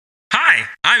Hi,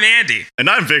 I'm Andy. And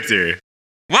I'm Victor.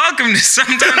 Welcome to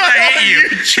Sometimes I Hate You.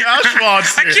 Trash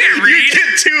monster. I can't read. You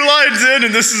get 2 lines in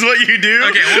and this is what you do?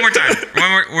 Okay, one more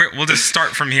time. We'll just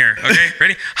start from here, okay?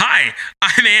 Ready? Hi,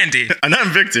 I'm Andy. And I'm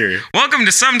Victor. Welcome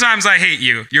to Sometimes I Hate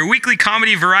You, your weekly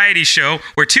comedy variety show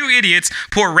where 2 idiots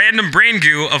pour random brain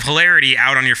goo of hilarity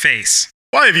out on your face.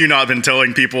 Why have you not been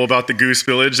telling people about the Goose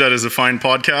Village that is a fine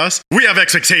podcast? We have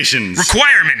expectations.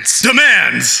 Requirements.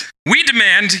 Demands. We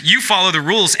demand you follow the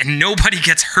rules and nobody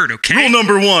gets hurt, okay? Rule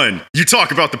number 1, you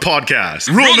talk about the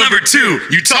podcast. Rule number 2,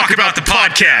 you talk about the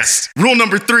podcast. Rule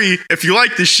number 3, if you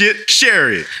like this shit,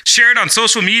 share it. Share it on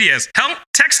social medias. Hell,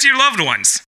 text your loved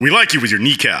ones. We like you with your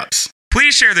kneecaps.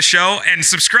 Please share the show and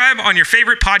subscribe on your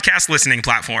favorite podcast listening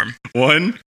platform.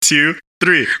 1, 2,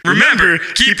 3. Remember,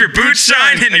 keep your boots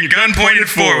shined and your gun pointed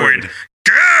forward.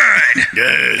 Good.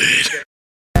 Good.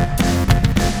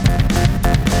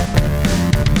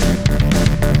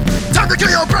 Time to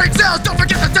kill your brain cells. Don't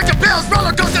forget to take your pills.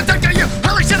 Roller coaster taking you.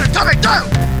 Holy shit, it's coming through.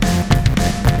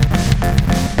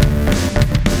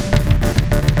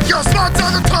 Your spots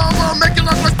on the toe will make you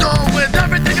look my store with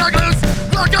everything like loose.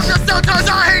 Welcome to Sometimes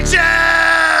I Hate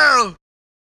You.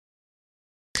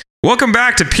 Welcome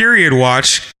back to Period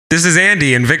Watch. This is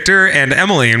Andy and Victor and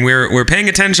Emily, and we're paying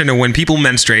attention to when people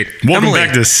menstruate. Welcome Emily,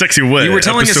 back to Sexy Wet. you were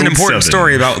telling us an important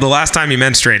story about the last time you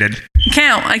menstruated.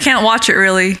 I can't watch it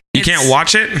really. You can't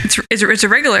watch it? It's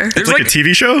irregular. It's like a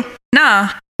TV show? Nah.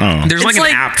 Oh. There's like It's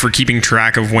an app for keeping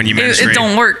track of when you menstruate. It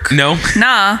don't work. No?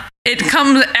 Nah. It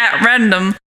comes at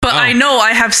random. But I know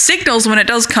I have signals when it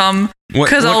does come.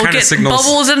 Because I'll get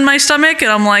bubbles in my stomach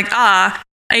and I'm like,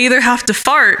 I either have to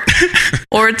fart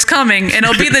or it's coming, and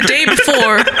it'll be the day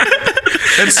before.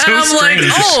 That's so and I'm strange.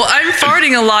 like, I'm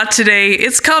farting a lot today.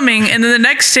 It's coming. And then the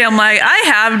next day I'm like, I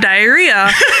have diarrhea.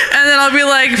 And then I'll be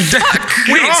like, fuck.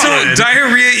 Wait, so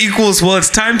diarrhea equals, well, it's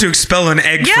time to expel an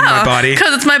egg from my body.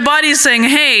 Because it's my body saying,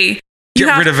 hey,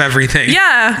 Get rid of everything.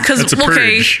 Yeah, because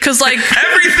like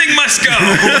everything must go.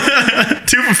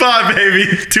 2 for 5, baby.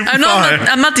 2 for 5.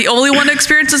 I'm not the only one that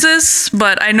experiences this,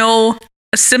 but I know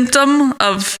a symptom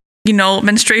of,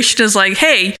 menstruation is like,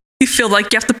 hey, you feel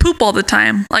like you have to poop all the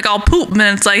time. Like, I'll poop, and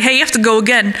it's like, hey, you have to go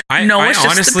again. It's just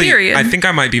honestly, the period. I think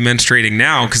I might be menstruating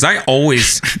now because I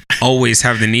always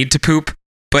have the need to poop,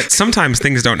 but sometimes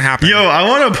things don't happen. Yo, I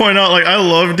want to point out, I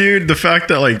love, dude, the fact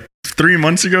that, 3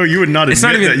 months ago, you would not admit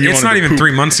that you wanted to poop. It's not even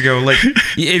 3 months ago. Like,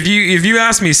 if you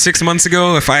asked me 6 months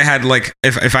ago if I had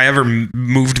if I ever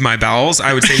moved my bowels,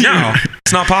 I would say no,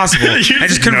 it's not possible. I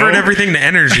just convert everything to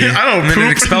energy. I don't and poop. then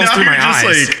it expels through my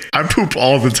eyes. I poop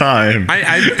all the time.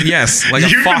 Yes, like a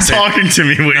You've faucet. been talking to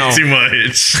me way too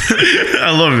much.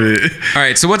 I love it. All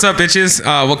right, so what's up, bitches?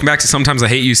 Welcome back to Sometimes I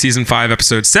Hate You, season 5,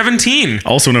 episode 17.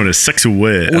 Also known as Sexy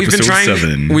Wet, episode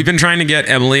 7. We've been trying to get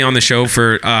Emily on the show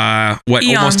for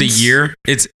almost a year.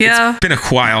 It's been a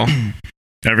while.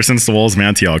 Ever since the walls of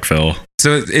Antioch fell.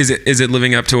 So is it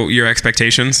living up to your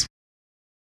expectations?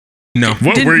 No.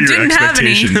 What were your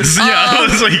expectations? Have any. Yeah, I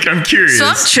was like, I'm curious. So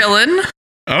I'm chilling. Okay.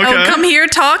 I'll come here,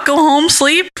 talk, go home,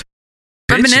 sleep,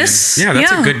 reminisce. Yeah,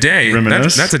 that's a good day.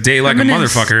 That's a day like a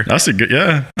motherfucker. That's a good,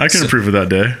 I can approve of that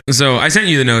day. So I sent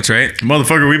you the notes, right?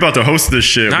 Motherfucker, we about to host this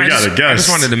shit. We got a guest. I just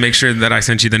wanted to make sure that I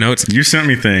sent you the notes. You sent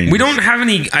me things. We don't have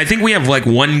any, I think we have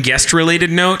one guest related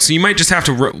note, so you might just have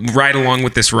to ride along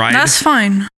with this ride. That's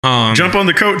fine. Jump on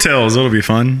the coattails. It'll be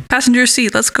fun. Passenger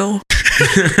seat. Let's go.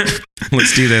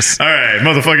 Let's do this. All right,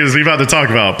 motherfuckers, we about to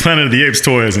talk about Planet of the Apes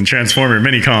toys and Transformer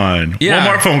Minicon. Yeah.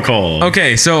 Walmart phone call.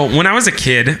 Okay, so when I was a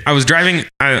kid, I was driving.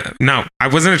 No, I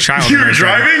wasn't a child. You were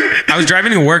driving? I was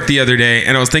driving to work the other day,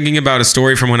 and I was thinking about a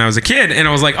story from when I was a kid, and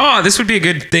I was like, oh, this would be a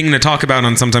good thing to talk about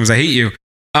on Sometimes I Hate You.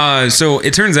 So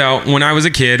it turns out when I was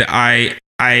a kid, I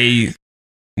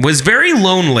was very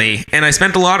lonely, and I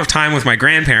spent a lot of time with my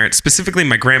grandparents, specifically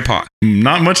my grandpa.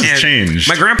 Not much has changed.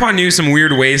 My grandpa knew some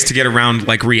weird ways to get around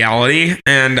reality,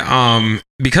 and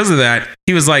because of that,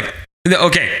 he was like,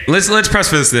 okay, let's press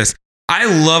for this. I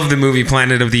love the movie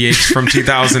Planet of the Apes from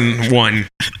 2001,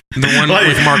 the one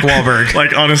with Mark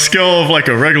Wahlberg. On a scale of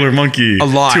a regular monkey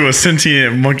to a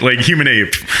sentient monkey, human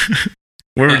ape.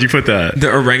 Where would you put that? The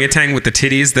orangutan with the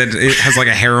titties that it has a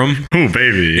harem. Oh,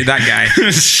 baby. That guy.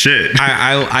 Shit.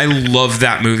 I loved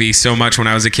that movie so much when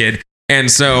I was a kid. And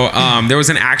so there was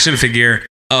an action figure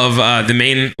of the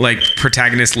main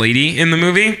protagonist lady in the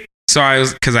movie. So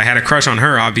because I had a crush on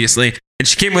her, obviously. And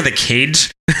she came with a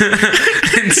cage.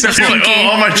 And so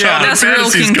all my childhood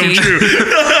fantasies come true.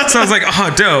 So I was like,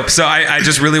 oh, dope. So I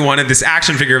just really wanted this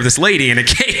action figure of this lady in a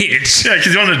cage. Yeah,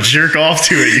 because you want to jerk off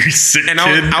to it, you sick and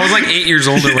kid. I was like 8 years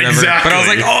old or whatever. Exactly. But I was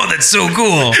like, oh, that's so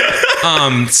cool.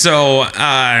 So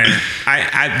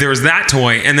there was that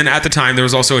toy. And then at the time, there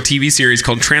was also a TV series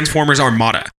called Transformers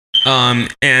Armada.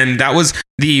 And that was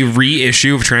the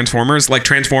reissue of Transformers. Like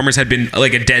Transformers had been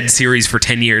like a dead series for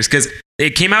 10 years because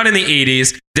it came out in the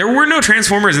 80s. There were no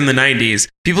Transformers in the 90s.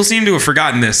 People seem to have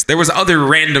forgotten this. There was other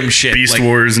random shit. Beast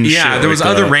Wars and shit. Yeah, there was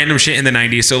other random shit in the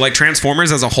 90s. So like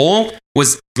Transformers as a whole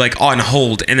was like on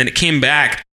hold. And then it came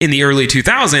back in the early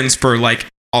 2000s for like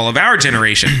all of our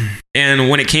generation. And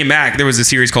when it came back, there was a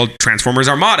series called Transformers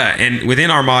Armada. And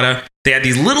within Armada, they had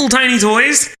these little tiny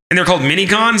toys, and they're called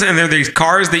Minicons, and they're these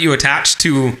cars that you attach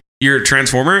to your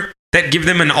Transformer that give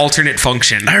them an alternate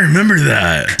function. I remember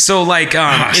that. So, like,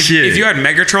 if you had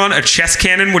Megatron, a chest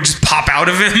cannon would just pop out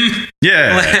of him.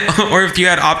 Yeah. Or if you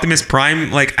had Optimus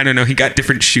Prime, like, I don't know, he got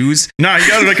different shoes. No, he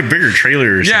got like a bigger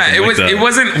trailer or something. Yeah, it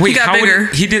wasn't. Wait, he got bigger.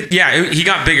 He did. Yeah, he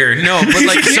got bigger. No, but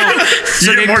like,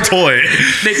 so you get more toy.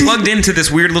 They plugged into this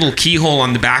weird little keyhole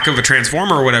on the back of a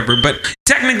Transformer or whatever. But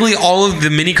technically, all of the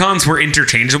Minicons were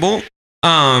interchangeable.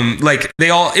 Like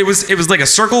it was like a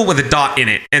circle with a dot in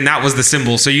it, and that was the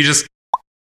symbol. So you just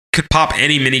could pop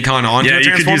any Minicon onto a Transformer.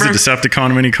 Yeah, you could use a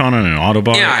Decepticon Minicon on an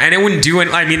Autobot. Yeah, and it wouldn't do it.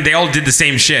 I mean, they all did the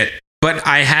same shit. But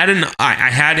I had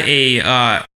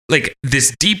like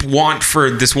this deep want for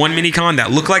this one Minicon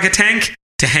that looked like a tank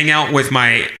to hang out with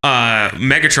my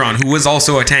Megatron, who was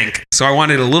also a tank. So I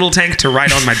wanted a little tank to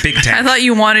ride on my big tank. I thought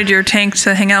you wanted your tank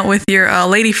to hang out with your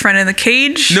lady friend in the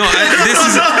cage. No,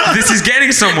 this is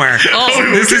getting somewhere.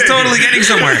 This is totally getting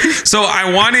somewhere. So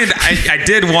I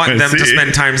did want them to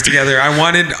spend times together. I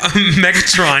wanted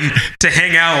Megatron to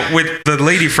hang out with the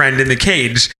lady friend in the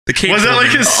cage. Was that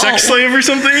like his sex slave or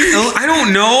something? I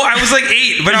don't know. I was like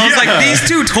 8, but I was like, these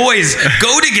two toys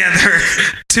go together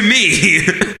to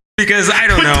me. Because I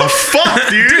don't know. What the fuck,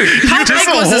 dude? How just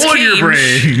big was a hole in your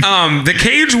brain. The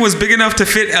cage was big enough to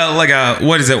fit like a,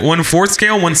 what is it, 1/4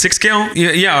 scale, 1/6 scale?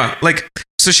 Yeah, like,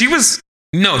 so she was,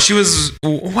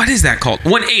 what is that called?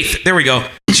 1/8. There we go.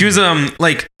 She was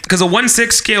like, because a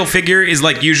 1/6 scale figure is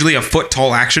like usually a foot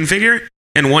tall action figure,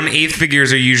 and 1/8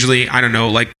 figures are usually, I don't know,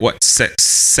 like what,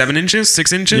 7 inches,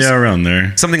 6 inches? Yeah, around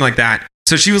there. Something like that.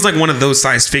 So she was like one of those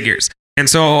sized figures. And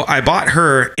so I bought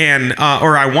her and,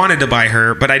 or I wanted to buy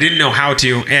her, but I didn't know how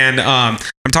to. And I'm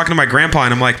talking to my grandpa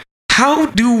and I'm like, how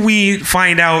do we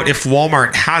find out if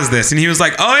Walmart has this? And he was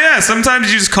like, oh yeah,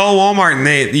 sometimes you just call Walmart and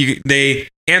they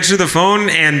answer the phone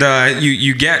and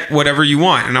you get whatever you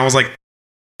want. And I was like,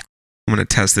 I'm going to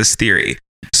test this theory.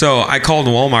 So I called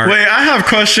Walmart. Wait, I have a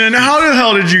question. How the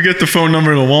hell did you get the phone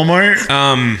number to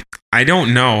Walmart? I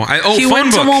don't know. He phone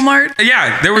went book. to Walmart.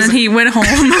 Yeah, there was. And he went home.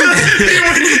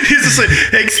 He's just like,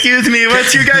 excuse me,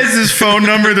 what's your guys' phone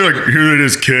number? They're like, here it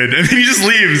is, kid. And then he just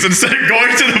leaves instead of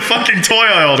going to the fucking toy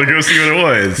aisle to go see what it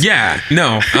was. Yeah,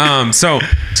 no. Well,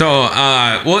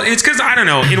 it's because I don't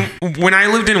know. When I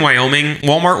lived in Wyoming,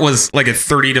 Walmart was like a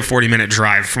 30 to 40 minute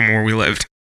drive from where we lived,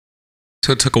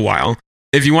 so it took a while.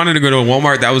 If you wanted to go to a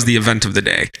Walmart, that was the event of the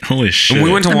day. Holy shit. And we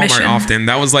went to Walmart often.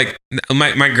 That was like,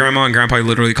 my grandma and grandpa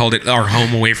literally called it our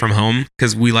home away from home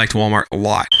because we liked Walmart a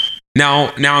lot.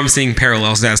 Now I'm seeing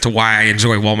parallels as to why I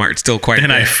enjoy Walmart still quite a bit.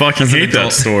 And I fucking hate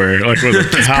that store. Like with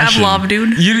a passion. Pavlov,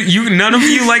 dude. You none of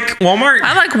you like Walmart?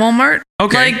 I like Walmart.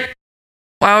 Okay. Like,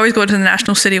 I always go to the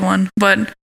National City one,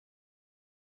 but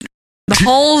the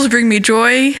halls bring me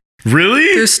joy.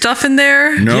 Really? There's stuff in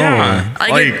there. No. Yeah.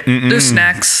 There's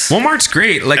snacks. Walmart's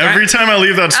great. Like every time I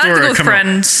leave that store, I like to go with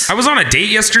friends. I was on a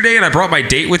date yesterday and I brought my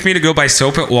date with me to go buy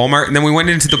soap at Walmart. And then we went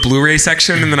into the Blu-ray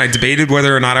section and then I debated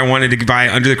whether or not I wanted to buy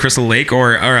Under the Crystal Lake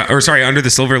or Under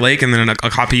the Silver Lake and then a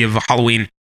copy of Halloween.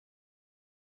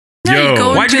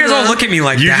 Yo, why'd you guys all look at me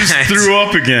like that? You just threw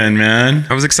up again, man.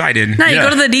 I was excited. No, you go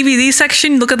to the DVD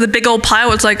section, look at the big old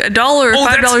pile. It's like $1 or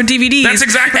 $5 DVDs. That's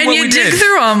exactly what we did. And you dig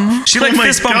through them. She like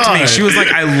fist bumped me. She was like,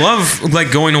 I love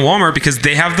like going to Walmart because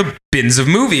they have the bins of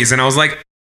movies. And I was like,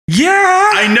 yeah.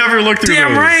 I never looked through Damn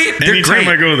those. right. They're Anytime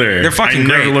great. I go there, they're fucking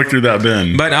great. I never looked through that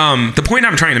bin. But the point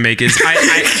I'm trying to make is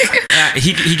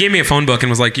he gave me a phone book and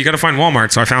was like, you got to find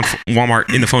Walmart. So I found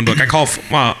Walmart in the phone book. I call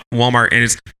Walmart and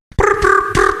it's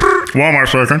Walmart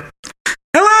speaking.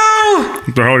 Hello.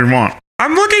 What the hell do you want?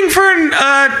 I'm looking for an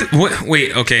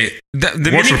wait, okay.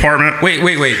 What's department? Wait.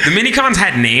 The Minicons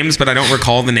had names, but I don't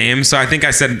recall the name. So I think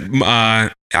I said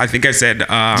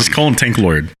just call him Tank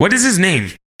Lord. What is his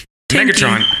name? Tanky.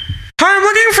 Megatron. Hi, I'm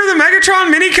looking for the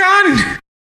Megatron Minicon.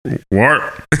 What?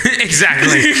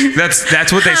 Exactly.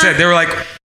 That's what they said. They were like,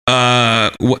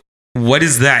 what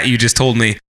is that you just told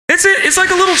me? It's like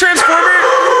a little transformer.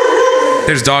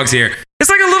 There's dogs here. It's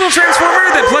like a little transformer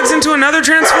that plugs into another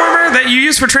transformer that you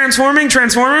use for transforming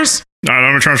transformers. No, I'm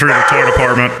gonna transfer to the toy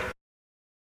department.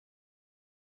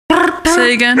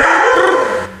 Say again.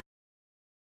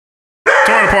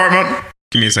 Toy department.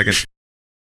 Give me a second.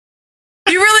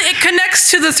 It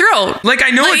connects to the throat. Like, I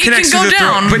know it connects to the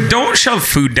throat, but don't shove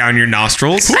food down your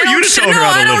nostrils. Who are you to tell her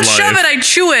how to live life? I don't shove it. I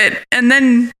chew it, and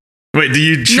then. Wait, do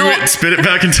you chew it, spit it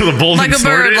back into the bowl, and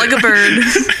snort it? Like a bird.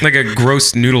 Like a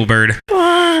gross noodle bird.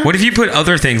 What if you put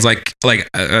other things like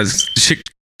a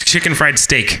chicken fried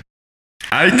steak?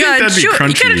 I think that'd be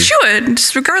crunchy. You gotta chew it,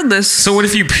 just regardless. So what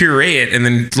if you puree it and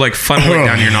then like funnel it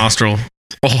down your nostril?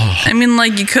 I mean,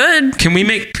 like, you could. Can we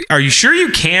make? Are you sure you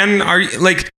can? Are you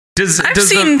like? I've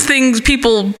seen things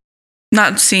people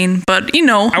not seen, but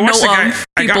people. I watched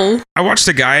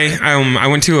a guy. I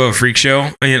went to a freak show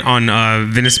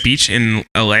on Venice Beach in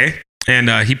LA, and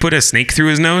he put a snake through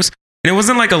his nose, and it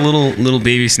wasn't like a little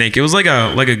baby snake. It was like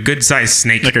a good sized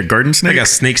snake, like a garden snake, like a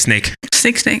snake. Snake.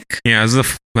 Yeah, it was a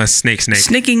snake.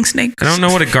 Snaking snake. I don't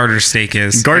know what a garter snake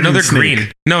is. Garden I know they're snake.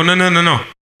 green. No.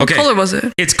 Okay. What color was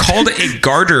it? It's called a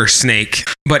garter snake,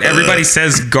 but everybody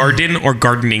says garden or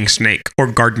gardening snake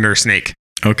or gardener snake.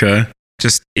 Okay.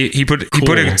 Just he put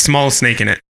a small snake in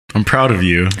it. I'm proud of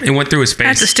you. It went through his face.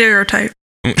 That's a stereotype.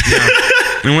 Yeah.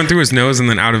 It went through his nose and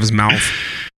then out of his mouth.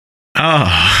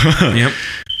 Oh. Yep.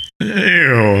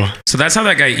 Ew. So that's how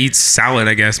that guy eats salad,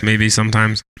 I guess, maybe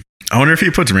sometimes. I wonder if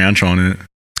he puts ranch on it.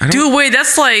 Dude, wait,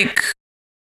 that's like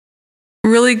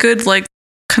really good, like,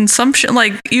 consumption.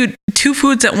 Like, you two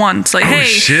foods at once. Like, hey,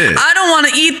 shit. I don't want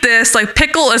to eat this. Like,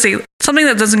 pickle is something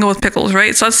that doesn't go with pickles,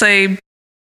 right? So let's say,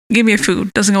 give me a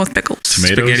food. Doesn't go with pickles.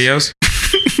 Tomatoes?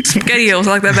 SpaghettiOs. I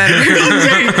like that better.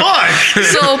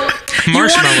 So, you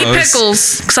want to eat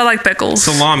pickles, because I like pickles.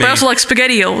 Salami. But I also like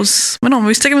SpaghettiOs. Well, no,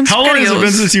 we stick them in SpaghettiOs. How long has it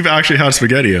been since you've actually had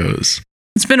SpaghettiOs?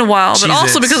 It's been a while, but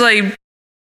also Cheez-Its. because I...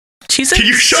 Cheez-Its? Can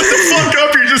you shut the fuck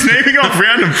up? You're just naming off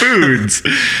random foods.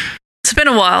 It's been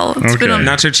a while. It's been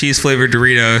nacho cheese flavored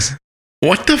Doritos.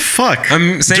 What the fuck?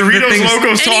 I'm saying Doritos,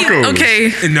 Locos, Tacos.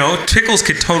 Okay. No, pickles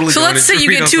could totally. So go let's say into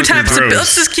you get Doritos, two Locos, types of. gross.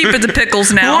 Let's just keep it to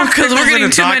pickles now, because we're getting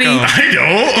too many. I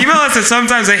don't. Email us at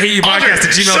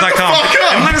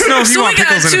sometimesIHateYouPodcast@gmail.com and let us know if you So we want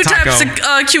pickles got in a two taco. types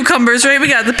of cucumbers, right? We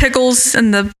got the pickles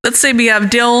and the. Let's say we have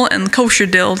dill and kosher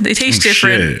dill. They taste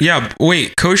different. Shit. Yeah,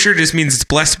 wait. Kosher just means it's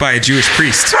blessed by a Jewish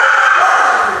priest.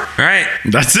 All right.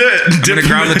 That's it. I'm gonna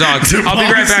ground the dog. I'll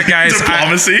be right back, guys.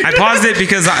 Diplomacy. I paused it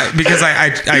because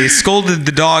I scolded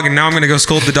the dog, and now I'm gonna go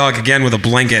scold the dog again with a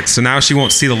blanket. So now she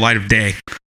won't see the light of day.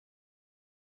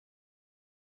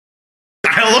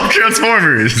 I love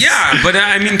Transformers. Yeah, but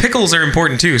I mean, pickles are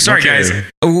important too. Sorry, Okay. guys.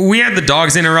 We had the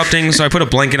dogs interrupting, so I put a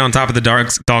blanket on top of the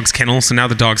dog's kennel, so now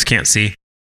the dogs can't see,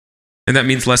 and that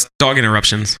means less dog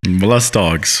interruptions. Less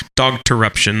dogs. Dog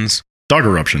interruptions. Dog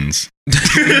eruptions.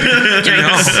 It's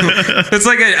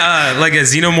like a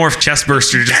xenomorph chest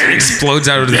burster just explodes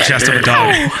out of the chest of a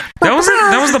dog. That was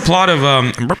the plot of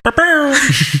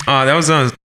that was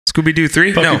Scooby-Doo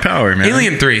 3? Puppy No, Power, man.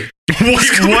 Alien 3. What?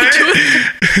 What?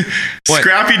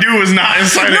 Scrappy-Doo was not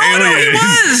inside an alien. No,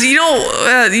 he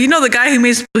was. You know the guy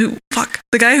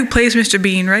the guy who plays Mr.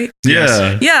 Bean, right?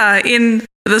 Yeah. Yeah, in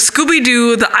the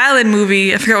Scooby-Doo, the Island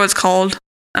movie. I forget what it's called.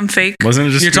 I'm fake. Wasn't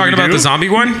it just You're talking about the zombie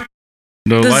one?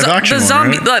 The live action the one,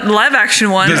 zombie, right? the live action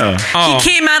one. Yeah. Oh. He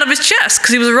came out of his chest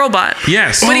because he was a robot.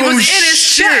 Yes. When he was in his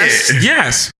chest.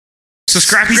 Yes. So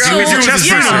Scrappy-Doo Scrappy-Doo is your was chest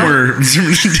a burster.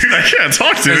 Dude, I can't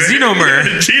talk to A it.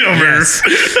 xenomorph. Xenomorph.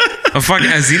 A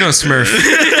xenosmurf.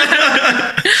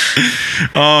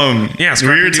 We Scrappy-Doo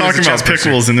were is talking a about chest burster.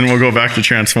 pickles, and then we'll go back to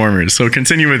Transformers. So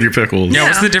continue with your pickles. Yeah,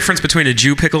 what's Yeah. the difference between a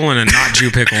Jew pickle and a not Jew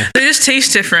pickle? They just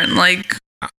taste different. Like,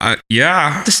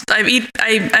 Yeah.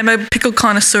 I'm a pickle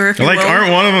connoisseur. If you Like, will.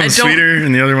 aren't one of I them don't- sweeter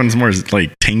and the other one's more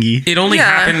like tangy? It only Yeah.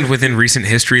 happened within recent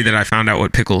history that I found out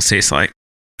what pickles taste like.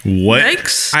 What?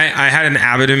 Yikes. I had an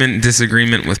adamant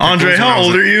disagreement with pickles. Andre, when I how was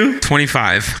old are you?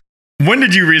 25. When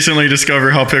did you recently discover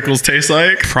how pickles taste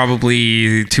like?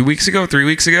 Probably 2 weeks ago, 3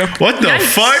 weeks ago. What the Yikes.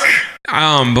 fuck?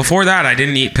 Before that, I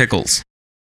didn't eat pickles.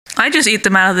 I just eat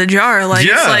them out of the jar. Like,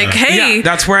 Yeah. it's like, hey, Yeah,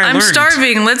 that's where I I'm learned.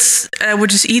 starving. We'll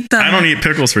just eat them. I don't eat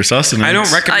pickles for sustenance. I don't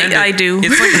recommend it. I do.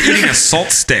 It's like eating a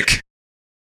salt stick.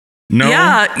 No.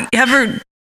 Yeah,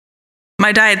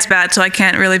 my diet's bad, so I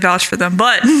can't really vouch for them.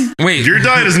 But Wait, Your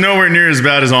diet is nowhere near as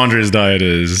bad as Andre's diet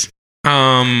is.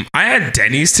 I had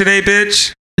Denny's today,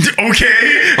 bitch.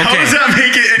 Okay. How does that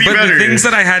make it any But better? the things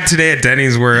that I had today at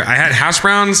Denny's were I had hash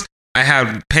browns, I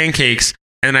had pancakes,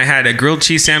 and I had a grilled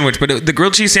cheese sandwich. But the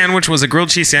grilled cheese sandwich was a grilled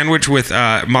cheese sandwich with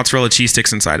mozzarella cheese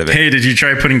sticks inside of it. Hey, did you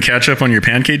try putting ketchup on your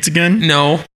pancakes again?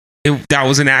 No, that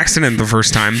was an accident the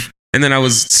first time. And then I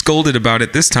was scolded about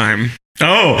it this time.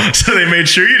 Oh, so they made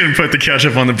sure you didn't put the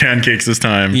ketchup on the pancakes this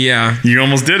time. Yeah. You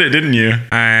almost did it, didn't you?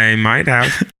 I might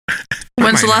have.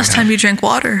 When's the last time you drank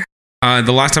water?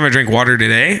 The last time I drank water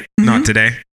today? Mm-hmm. Not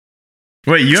today.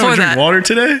 Wait, you haven't drank water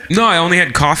today? No, I only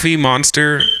had coffee,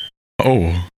 Monster.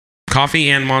 Oh. Coffee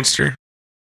and Monster.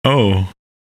 Oh.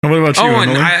 What about you? Oh,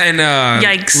 and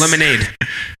yikes. Lemonade.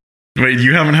 Wait,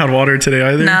 you haven't had water today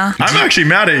either? No. I'm actually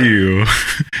mad at you.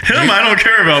 Him, I don't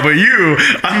care about, but you,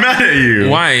 I'm mad at you.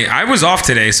 Why? I was off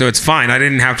today, so it's fine. I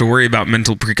didn't have to worry about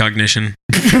mental precognition.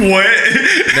 What?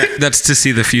 That's to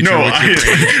see the future. No,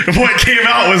 what came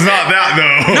out was not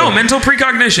that though. No, mental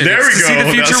precognition. There we go. See the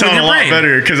future that sounds a lot brain.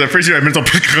 better because at first you had mental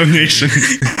precognition.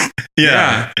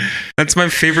 Yeah. That's my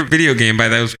favorite video game by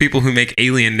those people who make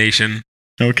Alien Nation.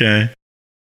 Okay.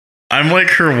 I'm like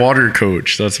her water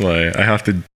coach. That's why I have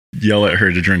to yell at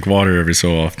her to drink water every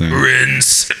so often.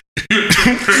 Rinse.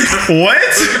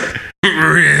 What?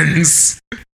 Rinse.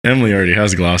 Emily already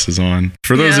has glasses on.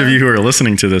 For those of you who are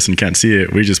listening to this and can't see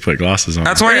it, we just put glasses on.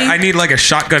 That's why I need like a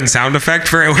shotgun sound effect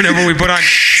for whenever we put on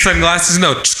sunglasses.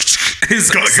 No, his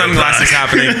sunglasses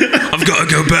happening. I've got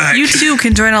to go back. You too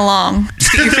can join along.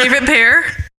 Get your favorite pair.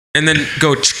 And then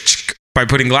go by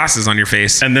putting glasses on your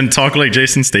face. And then talk like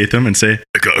Jason Statham and say,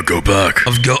 I gotta go back.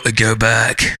 I've got to go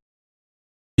back.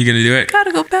 You gonna do it?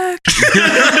 Gotta go back.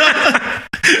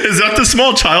 Is that the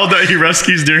small child that he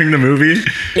rescues during the movie?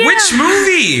 Yeah. Which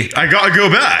movie? I gotta go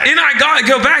back. In I Gotta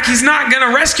Go Back, he's not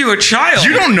gonna rescue a child.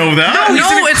 You don't know that. No,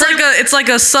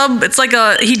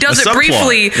 he does it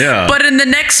briefly. Yeah. But in the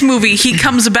next movie, he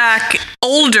comes back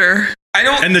older.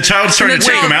 And the child's trying to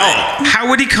take him out. How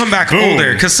would he come back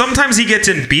older? Because sometimes he gets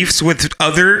in beefs with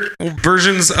other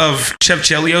versions of Chev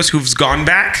Chelios who've gone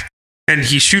back, and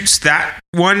he shoots that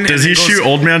one. Does he shoot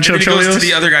old man Chev Chelios? He goes to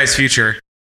the other guy's future.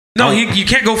 No, you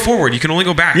can't go forward. You can only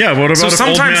go back. Yeah, what about if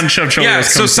old man Chev Chelios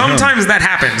comes so sometimes that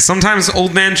happens. Sometimes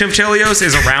old man Chev Chelios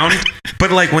is around,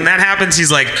 but like when that happens,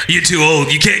 he's like, "You're too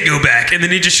old. You can't go back," and then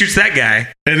he just shoots that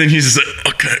guy. And then he's just like,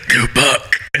 "I can't go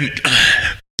back." And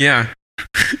yeah.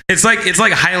 It's like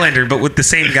Highlander, but with the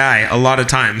same guy a lot of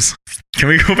times. Can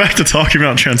we go back to talking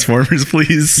about Transformers,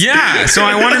 please? Yeah, so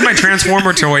I wanted my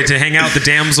Transformer toy to hang out the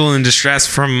damsel in distress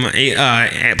from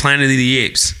Planet of the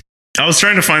Apes. I was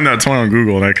trying to find that toy on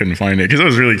Google and I couldn't find it because I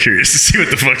was really curious to see what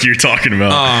the fuck you're talking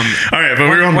about. All right, but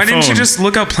we're on the phone. Why didn't you just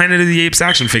look up Planet of the Apes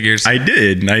action figures? I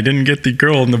did. I didn't get the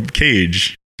girl in the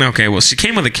cage. Okay, well, she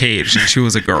came with a cage and she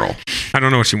was a girl. I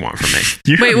don't know what you want from me.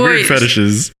 You have weird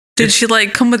fetishes. Did she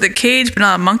like come with a cage but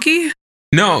not a monkey?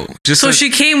 No, just so she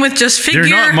came with just figure.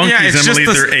 They're not monkeys, it's Emily.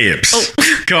 Just they're apes.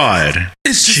 Oh. God,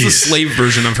 it's just a slave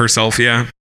version of herself. Yeah.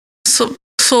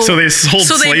 So they sold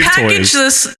so slave they packaged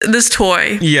toys. this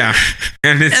toy. Yeah,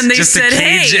 and it's they just said, a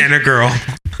cage and a girl.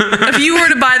 If you were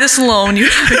to buy this alone, you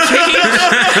have a cage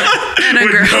and a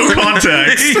with girl. no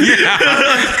context. Yeah,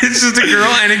 it's just a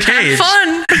girl and a cage. Have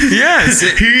fun. Yes.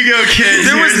 Here you go, kids.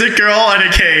 Here's a girl and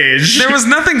a cage. There was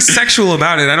nothing sexual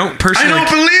about it. I don't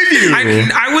believe you.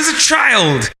 I was a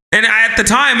child, and at the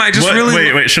time, I just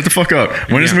Wait, shut the fuck up.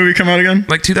 When does the movie come out again?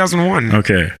 Like 2001.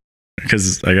 Okay.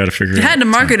 Because I got to figure it out. They had to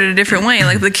market it a different way.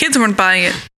 Like the kids weren't buying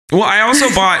it. Well, I also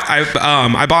bought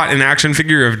I bought an action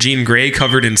figure of Jean Grey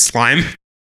covered in slime.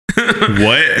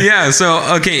 What? Yeah.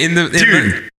 So okay,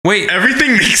 wait,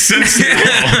 everything makes sense now.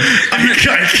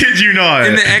 I kid you not.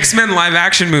 In the X-Men live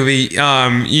action movie,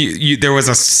 there was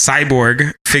a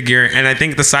cyborg figure, and I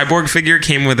think the cyborg figure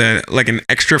came with an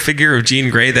extra figure of Jean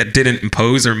Grey that didn't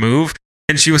pose or move.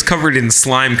 And she was covered in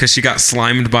slime because she got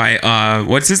slimed by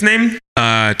what's his name?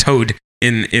 Toad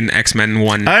in X-Men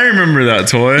 1. I remember that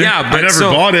toy. Yeah, but I never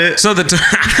bought it. So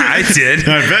I did.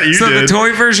 I bet you did. So the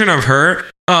toy version of her,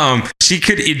 she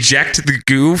could eject the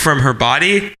goo from her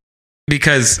body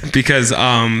because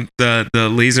the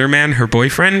laser man, her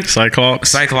boyfriend,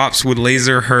 Cyclops would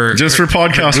laser her. Just for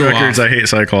podcast records, off. I hate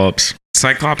Cyclops.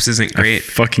 Cyclops isn't great. I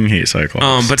fucking hate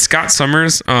Cyclops. But Scott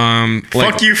Summers,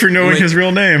 fuck you for knowing his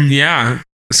real name. Yeah.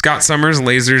 Scott Summers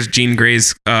lasers Jean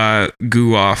Grey's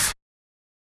goo off.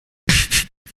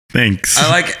 Thanks.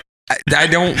 I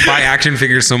don't buy action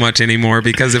figures so much anymore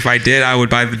because if I did, I would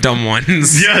buy the dumb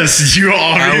ones. Yes, you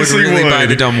obviously would. I would really buy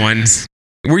the dumb ones.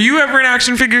 Were you ever an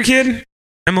action figure kid,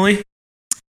 Emily?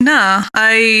 Nah,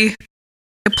 I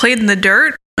played in the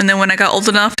dirt, and then when I got old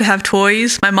enough to have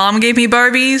toys, my mom gave me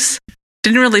Barbies.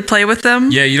 Didn't really play with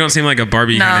them. Yeah, you don't seem like a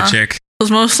Barbie kind of chick. It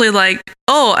was mostly like,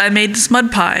 I made this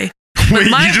mud pie. Wait,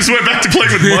 you just went back to play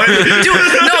with mud? Dude,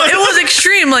 no, it was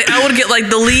extreme. like I would get like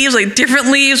the leaves, like different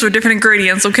leaves with different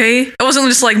ingredients. Okay, it wasn't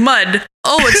just like mud.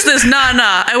 Oh, it's this. Nah.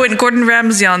 I went Gordon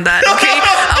Ramsay on that. Okay,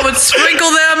 I would sprinkle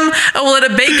them. I would let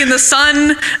it bake in the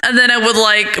sun, and then I would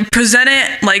like present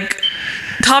it like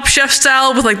Top Chef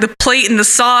style with like the plate and the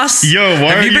sauce. Yo,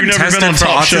 why have you never been on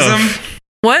Top Chef?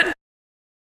 What?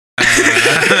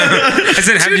 I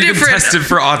said, have you been tested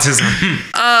for autism?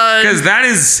 Because that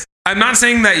is. I'm not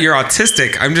saying that you're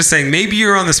autistic. I'm just saying maybe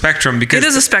you're on the spectrum because it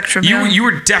is a spectrum. You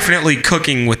were definitely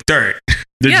cooking with dirt.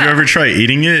 Did you ever try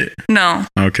eating it? No.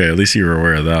 Okay, at least you were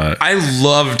aware of that. I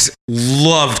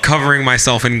loved covering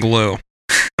myself in glue.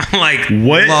 Like,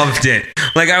 what? Loved it.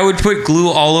 Like, I would put glue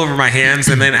all over my hands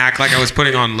and then act like I was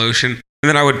putting on lotion. And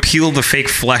then I would peel the fake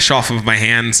flesh off of my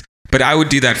hands. But I would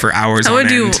do that for hours on end.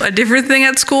 I would do a different thing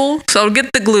at school. So I would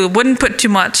get the glue, wouldn't put too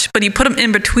much, but you put them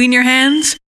in between your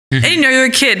hands. And you know you're a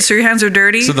kid, so your hands are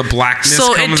dirty. So the blackness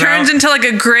So comes it turns out. into like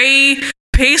a gray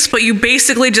paste, but you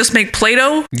basically just make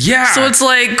Play-Doh. Yeah. So it's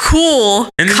like cool,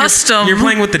 and custom. You're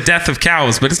playing with the death of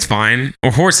cows, but it's fine.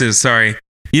 Or horses, sorry.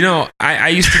 You know, I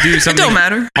used to do something it don't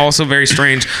matter. Also very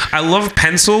strange. I love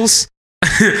pencils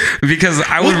because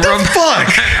I would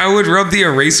I would rub the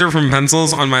eraser from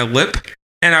pencils on my lip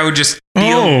and I would just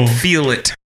feel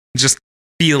it. Just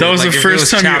feel that it. Was like the first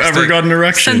time you ever got an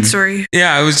erection. Sensory.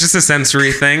 Yeah, it was just a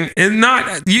sensory thing. And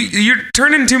not you're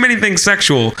turning too many things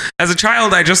sexual. As a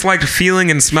child, I just liked feeling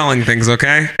and smelling things,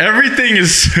 okay? Everything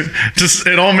is just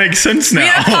it all makes sense now. We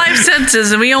have 5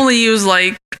 senses and we only use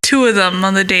like 2 of them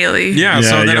on the daily. Yeah,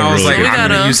 so then I was really like, I'm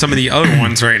going to use some of the other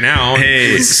ones right now.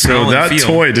 Hey, so that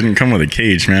toy didn't come with a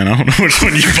cage, man. I don't know which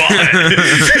one you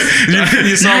bought.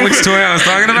 you saw which toy I was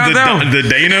talking about, though? The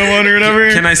Dana one or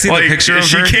whatever? Can I see the picture of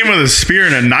her? She came with a spear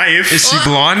and a knife. Is she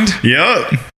blonde?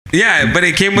 Yep. Yeah, but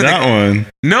it came with that one.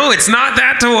 No, it's not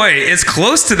that toy. It's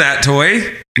close to that toy.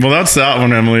 Well, that's that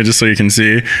one, Emily, just so you can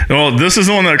see. Well, this is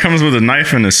the one that comes with a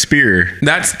knife and a spear.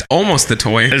 That's almost the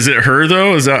toy. Is it her,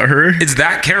 though? Is that her? It's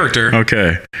that character.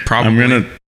 Okay. Probably. I'm going to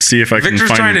see if I can find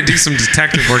Victor's trying to do some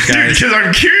detective work, guys. Because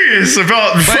I'm curious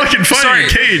about fucking finding a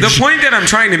cage. The point that I'm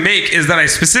trying to make is that I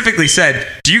specifically said,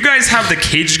 do you guys have the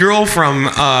cage girl from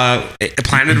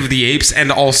Planet of the Apes? And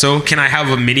also, can I have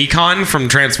a mini-con from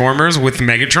Transformers with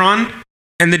Megatron?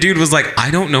 And the dude was like,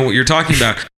 I don't know what you're talking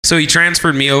about. So he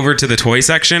transferred me over to the toy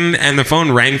section and the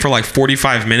phone rang for like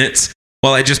 45 minutes.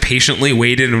 While I just patiently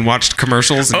waited and watched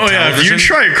commercials and television. If you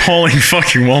try calling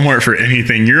fucking Walmart for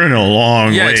anything, you're in a long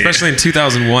wait. Yeah, especially in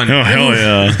 2001. Oh, hell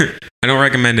yeah. I don't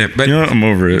recommend it. But I'm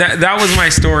over it. That was my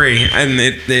story, and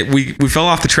we fell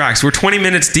off the tracks. We're 20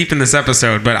 minutes deep in this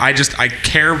episode, but I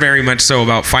care very much so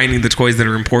about finding the toys that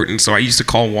are important, so I used to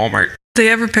call Walmart. They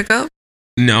ever pick up?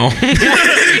 No.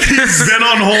 He's been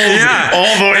on hold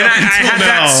all the way up until I had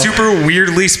now. that super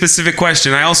weirdly specific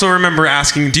question. I also remember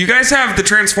asking, do you guys have the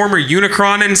Transformer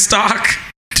Unicron in stock?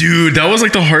 Dude, that was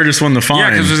like the hardest one to find.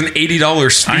 Yeah, because it was an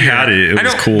 $80 sphere. I had it. It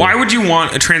was cool. Why would you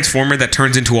want a Transformer that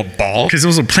turns into a ball? Because it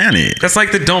was a planet. That's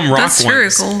like the Dome Rock That's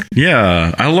ones. spherical.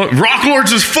 Yeah. I love Rock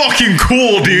Lords is fucking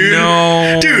cool, dude.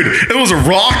 No. Dude, it was a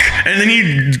rock, and then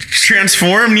he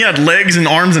transformed, and he had legs and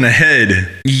arms and a head.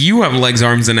 You have legs,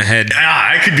 arms, and a head.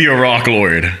 I could be a Rock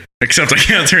Lord. Except I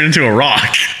can't turn into a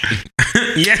rock.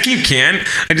 Yeah, you can.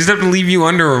 I just have to leave you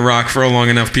under a rock for a long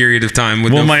enough period of time.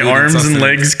 Will my arms and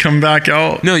legs come back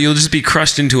out? No, you'll just be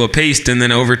crushed into a paste and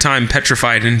then over time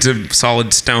petrified into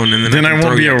solid stone. And then I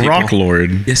won't be a rock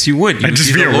lord. Yes, you would. You'd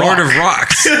just be be the a lord rock. of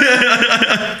rocks.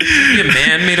 You'd be a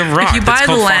man made of rock. If you buy That's the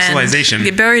called land, fossilization. you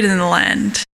get buried in the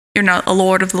land. You're not a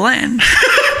lord of the land.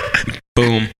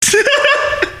 Boom.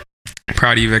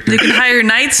 Proud of you, Victor. You can hire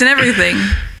knights and everything.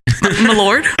 My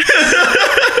lord.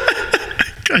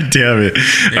 God damn it.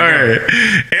 All right.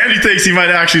 Andy thinks he might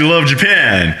actually love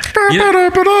Japan.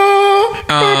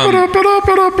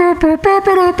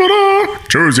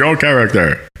 Choose your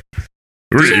character.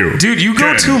 Who are you? Dude, you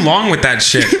go too long with that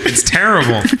shit. It's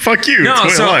terrible. Fuck you. No,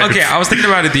 okay, I was thinking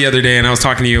about it the other day and I was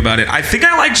talking to you about it. I think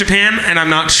I like Japan and I'm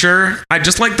not sure. I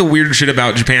just like the weird shit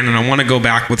about Japan and I want to go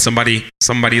back with somebody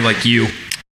like you.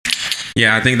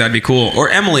 Yeah, I think that'd be cool. Or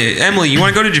Emily, you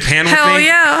want to go to Japan with me? Hell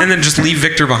yeah. And then just leave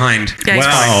Victor behind. Yeah,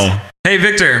 wow. Hey,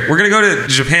 Victor, we're going to go to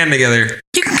Japan together.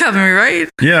 You can cover me, right?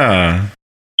 Yeah.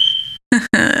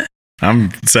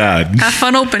 I'm sad. Have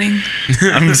fun opening.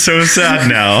 I'm so sad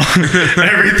now.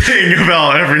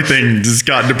 Everything just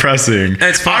got depressing.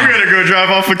 It's fine. I'm going to go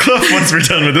drive off a cliff once we're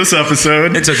done with this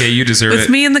episode. It's okay. You deserve it. With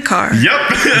me in the car. Yep.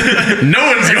 No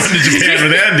one's going to Japan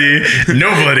with Andy.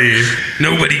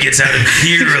 Nobody gets out of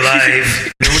here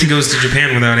alive. Nobody goes to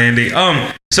Japan without Andy.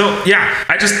 So yeah,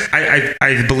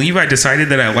 I believe I decided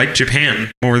that I like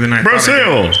Japan more than I thought I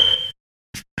did. Brazil.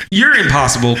 You're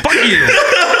impossible. Fuck you.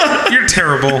 You're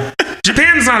terrible.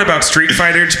 Japan's not about Street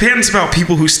Fighter. Japan's about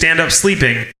people who stand up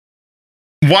sleeping.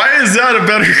 Why is that a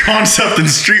better concept than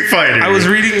Street Fighter? I was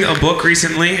reading a book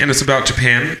recently, and it's about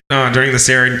Japan during the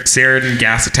sarin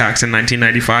gas attacks in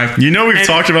 1995. You know we've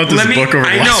talked about this book over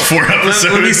the last 4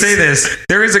 episodes. Let me say this.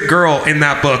 There is a girl in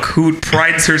that book who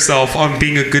prides herself on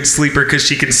being a good sleeper because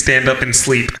she can stand up and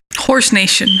sleep. Horse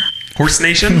Nation. Horse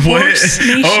Nation? What? Horse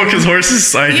Nation. Oh, because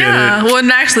horses, I get it.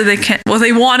 Well, actually, they can't. Well,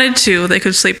 they wanted to. They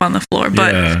could sleep on the floor,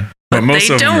 but, but most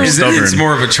they of them are don't. stubborn. It's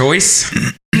more of a choice.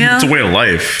 Yeah. It's a way of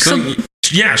life. So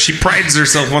yeah, she prides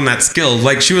herself on that skill.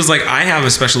 Like, she was like, I have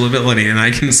a special ability and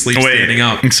I can sleep standing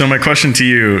up. So my question to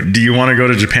you, do you want to go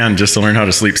to Japan just to learn how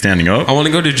to sleep standing up? I want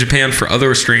to go to Japan for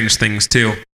other strange things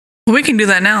too. We can do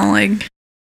that now. Like,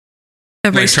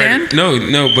 everybody stand?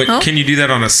 But can you do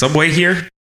that on a subway here?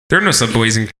 There are no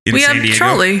subways in San Diego. We have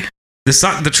trolley.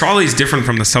 The trolley is different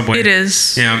from the subway. It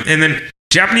is. Yeah, and then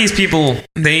Japanese people,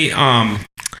 they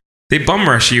bum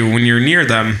rush you when you're near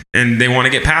them, and they want to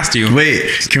get past you.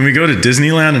 Wait, can we go to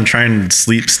Disneyland and try and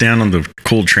stand on the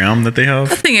cool tram that they have?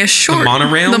 That thing is short. The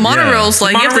monorail? The monorail's you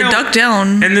have to duck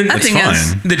down. And then that thing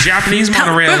is. The Japanese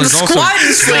monorail is also squat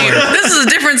and sleep. This is a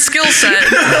different skill set.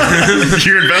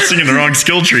 You're investing in the wrong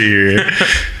skill tree here.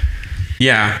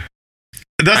 Yeah.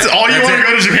 That's all you want to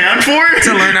go to Japan for?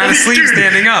 To learn how to sleep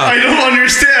standing up. I don't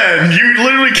understand. You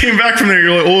literally came back from there.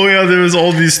 You're like, oh yeah, there's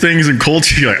all these things in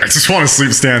culture. You're like, I just want to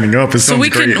sleep standing up. So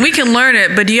we can learn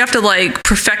it, but do you have to like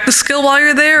perfect the skill while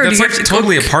you're there? Or That's do you like have to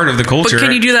totally a part of the culture. But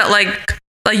can you do that like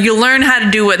you learn how to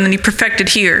do it and then you perfect it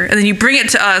here and then you bring it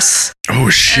to us?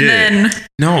 Oh shit! And then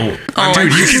no,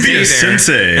 dude, you can be a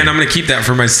sensei, and I'm gonna keep that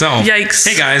for myself. Yikes!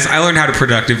 Hey guys, I learned how to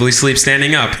productively sleep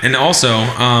standing up, and also,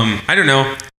 I don't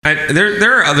know.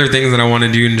 There are other things that I want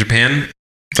to do in Japan.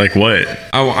 Like what?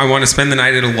 I want to spend the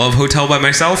night at a love hotel by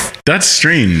myself. That's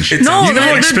strange. You know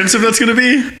how expensive that's going to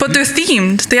be? But they're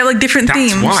themed. They have like different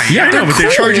themes. That's why. Yeah, I know, but they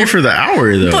charge you for the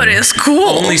hour though. But it's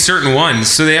cool. Only certain ones.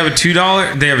 So they have a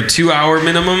 $2. They have a 2-hour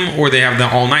minimum, or they have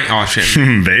the all night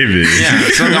option. Baby. Yeah.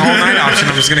 So the all night option,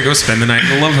 I'm just gonna go spend the night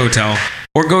in a love hotel.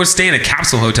 Or go stay in a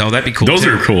capsule hotel. That'd be cool. Those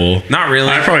are cool. Not really.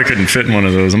 I probably couldn't fit in one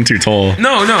of those. I'm too tall.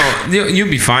 No. You'll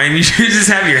be fine. You should just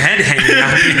have your head hanging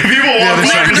out. People walk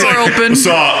by, the door open. What's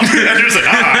up? And they're just like,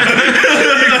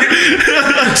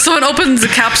 Someone opens the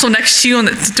capsule next to you and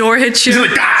the door hits you. He's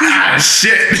like,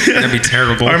 shit. That'd be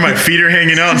terrible. Or my feet are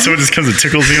hanging out and someone just comes and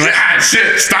tickles me. Like,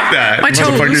 shit, stop that. My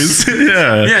toes.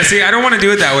 Yeah, see, I don't want to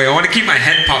do it that way. I want to keep my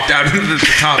head popped out into the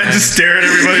top. And just stare at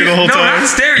everybody the whole time. No, not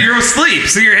stare. You're asleep.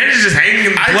 So your head is just hanging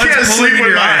and the blood's pulling in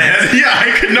your eyes. Yeah,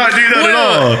 I could not do that at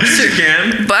all. You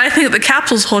can. But I think the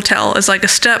capsules hotel is like a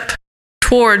step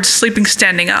towards sleeping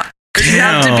standing up. You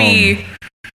have to be...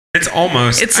 It's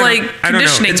almost. It's like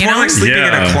conditioning. It's more like sleeping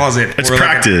in a closet. It's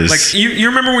practice. Like you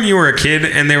remember when you were a kid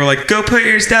and they were like, "Go put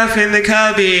your stuff in the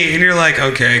cubby," and you're like,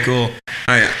 "Okay, cool."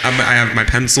 I have my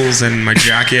pencils and my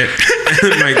jacket.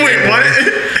 And my Wait, what?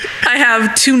 I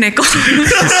have 2 nickels.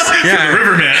 Yeah,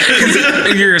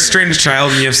 Riverman. You're a strange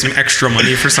child and you have some extra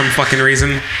money for some fucking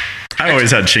reason. I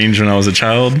always had change when I was a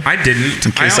child. I didn't.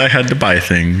 In case I had to buy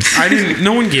things. I didn't.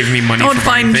 No one gave me money. I would for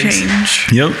buying find things.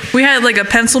 change. Yep. We had like a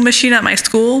pencil machine at my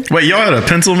school. Wait, y'all had a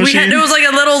pencil machine? There was like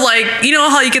a little you know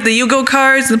how you get the Yu-Gi-Oh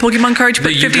cards and the Pokemon cards? You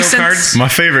put 50 cents. Cards? My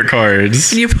favorite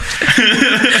cards. And you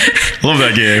love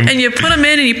that game. And you put them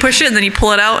in and you push it and then you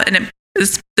pull it out and it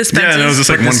dispenses. Yeah, and it was just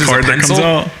like one card that comes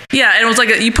out. Yeah, and it was like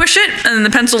you push it and then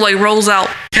the pencil like rolls out.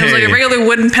 It was like a regular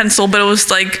wooden pencil, but it was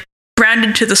like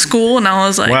branded to the school, and I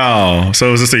was like, wow.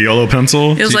 So was this a yellow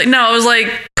pencil? It was like, no, it was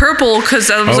like purple because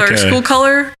that was our school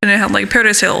color, and it had like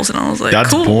Paradise Hills, and I was like,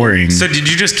 that's cool. Boring. So did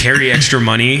you just carry extra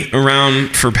money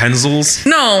around for pencils?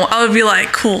 No, I would be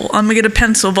like, cool, I'm gonna get a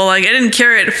pencil, but like I didn't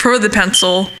carry it for the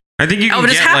pencil. I think you can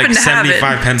get like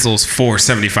 75 pencils for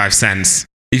 75 cents.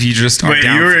 If you just wait,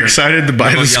 you were excited to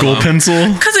buy the school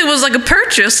pencil? Because it was like a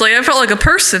purchase. Like I felt like a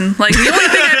person. Like the only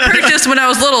thing I purchased when I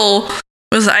was little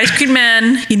was the ice cream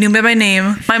man. He knew me by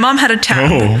name. My mom had a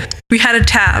tab. Oh. We had a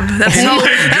tab. That's how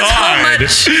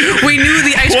much we knew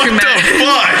the ice cream man. What the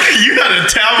fuck? You had a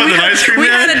tab with an ice cream man?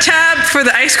 We had a tab for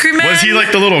the ice cream man. Was he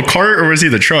like the little cart or was he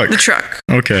the truck? The truck.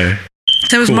 Okay.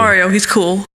 That was Mario. He's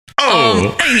cool.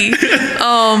 Oh.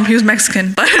 He was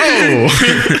Mexican, but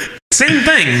same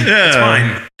thing. Yeah. It's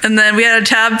fine. And then we had a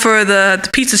tab for the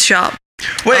pizza shop.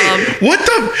 Wait, what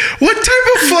type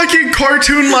of fucking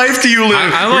cartoon life do you live?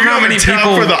 I love how many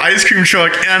people for the ice cream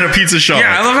truck and a pizza shop.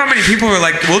 Yeah, I love how many people are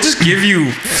like, "We'll just give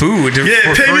you food for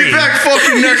pay free. me back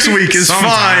fucking next week is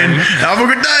fine. Have a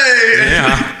good day."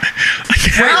 Yeah.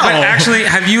 Wait, but actually,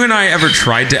 have you and I ever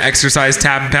tried to exercise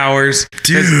tab powers?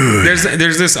 Dude,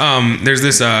 there's this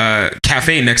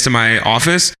cafe next to my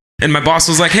office. And my boss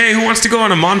was like, hey, who wants to go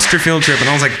on a monster field trip? And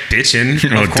I was like, bitchin'.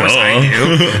 Of course I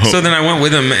do. So then I went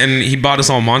with him and he bought us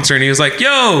all Monster and he was like,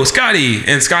 yo, Scotty.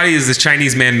 And Scotty is this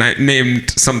Chinese man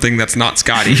named something that's not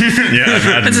Scotty.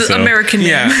 Yeah, it's an American name.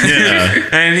 Yeah.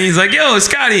 And he's like, yo,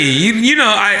 Scotty, you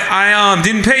know, I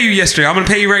didn't pay you yesterday. I'm going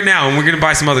to pay you right now. And we're going to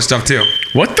buy some other stuff too.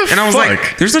 What the fuck? And I was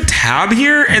like, there's a tab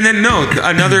here? And then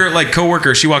another like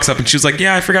coworker, she walks up and she was like,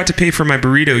 yeah, I forgot to pay for my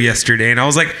burrito yesterday. And I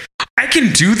was like, I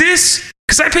can do this?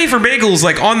 Because I pay for bagels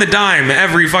like on the dime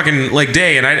every fucking like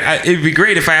day, and it'd be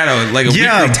great if I had a weekly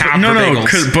tab for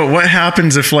bagels. But what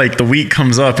happens if like the week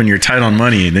comes up and you're tight on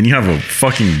money, then you have a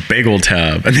fucking bagel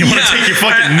tab, and they want to take your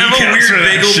fucking kneecaps for that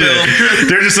bagel shit.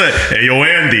 They're just like, hey, yo,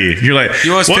 Andy, you're like,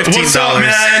 what's up,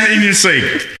 man? And you're just like,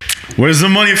 where's the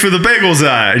money for the bagels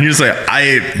at? And you're just like,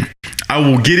 I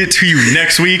will get it to you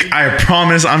next week. I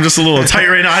promise. I'm just a little tight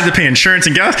right now. I had to pay insurance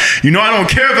and gas. You know I don't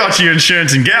care about your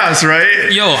insurance and gas,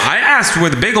 right? Yo, I asked where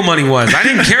the bagel money was. I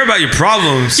didn't care about your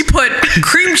problems. You put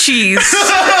cream cheese.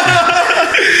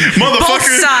 Motherfucker. Both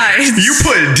sides. You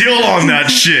put dill on that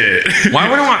shit. Why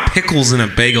would I want pickles in a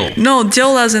bagel? No,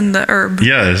 dill as in the herb.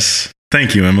 Yes.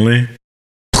 Thank you, Emily.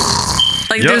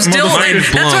 Like there's dill.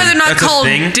 That's why they're not called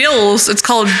dills. It's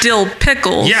called dill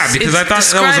pickles. Yeah, because I thought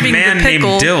that was a man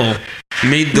named Dill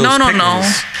made those pickles. No.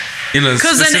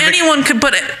 Because then anyone could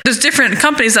put it. There's different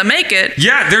companies that make it.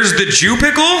 Yeah, there's the Jew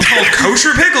pickle called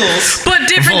kosher pickles. But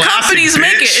different companies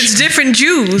make it. It's different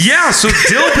Jews. Yeah, so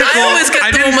dill pickle. I always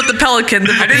get the one with the pelican.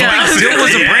 I didn't think dill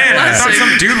was a brand. I thought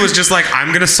some dude was just like,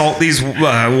 I'm gonna salt these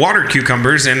water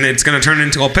cucumbers and it's gonna turn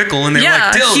into a pickle. And they're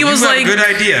like, Dill, you have a good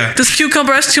idea. This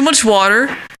cucumber has too much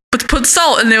water, but put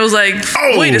salt. And they was like,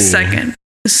 wait a second.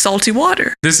 It's salty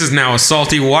water. This is now a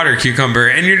salty water cucumber,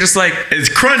 and you're just like, it's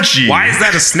crunchy. Why is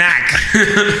that a snack?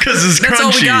 Because it's That's crunchy.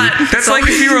 All we got. That's like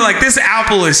if you were like, this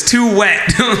apple is too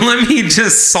wet. Let me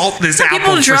just salt this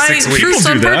apple for 6 weeks. Fruits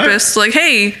on purpose. Like,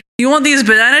 hey, you want these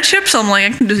banana chips? I'm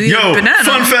like, I can do these banana.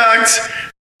 Fun fact: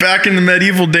 back in the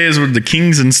medieval days with the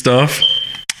kings and stuff,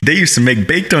 they used to make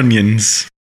baked onions.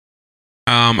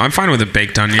 I'm fine with a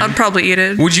baked onion. I'd probably eat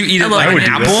it. Would you eat it like an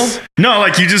apple? No,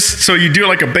 like you do it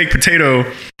like a baked potato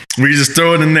where you just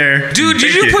throw it in there. Dude,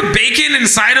 did you put bacon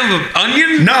inside of an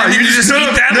onion? No, you just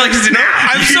eat that like it's an apple.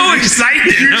 I'm so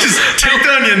excited. You just take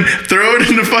the onion, throw it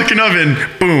in the fucking oven,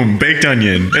 boom, baked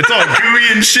onion. It's all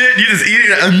gooey and shit. You just eat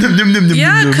it.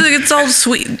 Yeah, because it's all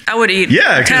sweet. I would eat.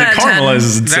 Yeah, because it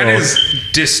caramelizes itself. That is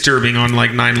disturbing on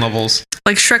like 9 levels.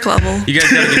 Like Shrek level. You guys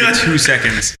gotta give me 2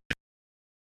 seconds.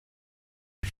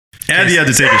 Andy had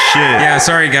to take a shit. Yeah,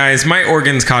 sorry guys. My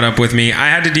organs caught up with me. I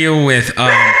had to deal with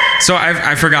so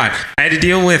I forgot. I had to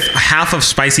deal with half of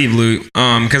spicy blue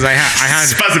because I had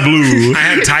spicy blue. I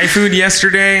had Thai food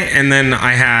yesterday and then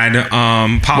I had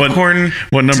popcorn.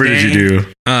 What number did you do?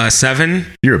 7.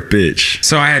 You're a bitch.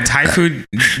 So I had Thai food.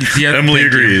 Emily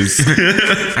agrees.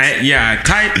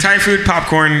 Thai food,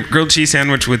 popcorn, grilled cheese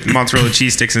sandwich with mozzarella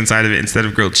cheese sticks inside of it instead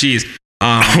of grilled cheese.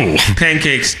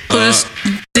 Pancakes.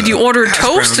 Did you order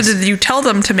toast or did you tell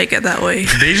them to make it that way?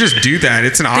 They just do that.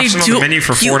 It's an option on the menu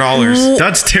for $4.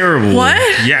 That's terrible. What?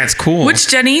 Yeah, it's cool. Which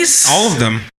Denny's? All of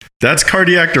them. That's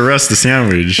cardiac arrest, the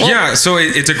sandwich. Well, yeah, so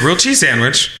it's a grilled cheese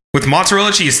sandwich with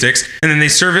mozzarella cheese sticks, and then they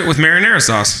serve it with marinara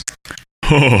sauce.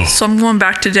 Oh. So I'm going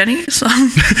back to Denny's.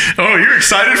 Oh, you're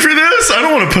excited for this? I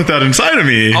don't want to put that inside of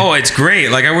me. Oh, it's great.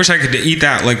 Like, I wish I could eat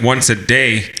that like once a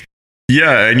day.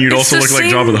 Yeah, and you'd also look like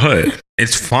Jabba the Hutt.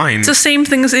 It's fine. It's the same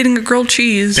thing as eating a grilled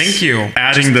cheese. Thank you.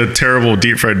 Adding the terrible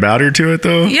deep fried batter to it,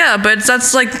 though. Yeah, but it's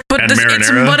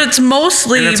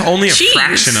mostly. And it's only cheese. A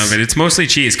fraction of it. It's mostly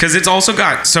cheese because it's also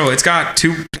got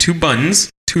two buns,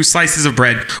 2 slices of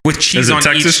bread with cheese on each. Is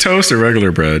it Texas toast or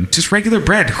regular bread? Just regular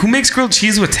bread. Who makes grilled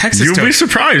cheese with Texas toast? You'll be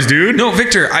surprised, dude. No,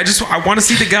 Victor. I want to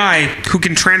see the guy who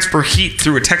can transfer heat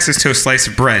through a Texas toast slice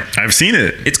of bread. I've seen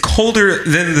it. It's colder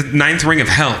than the 9th ring of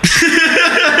hell.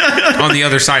 On the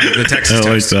other side of the Texas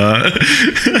toast. I like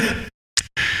that.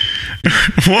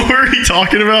 What were we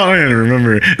talking about? I don't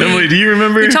remember. Emily, do you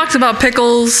remember? We talked about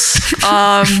pickles.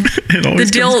 The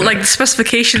dill, like the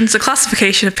specifications, the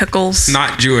classification of pickles.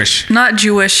 Not Jewish.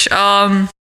 Yeah,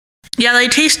 they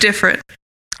taste different.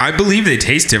 I believe they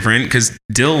taste different because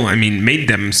dill, made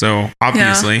them. So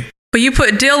obviously. Yeah. But you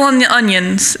put dill on the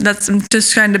onions. That's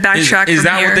just trying to backtrack. Is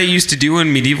that what they used to do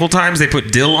in medieval times? They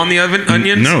put dill on the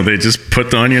onions? No, they just put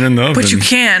the onion in the oven. But you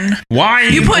can. Why?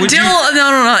 You put dill.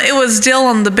 No. It was dill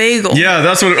on the bagel. Yeah,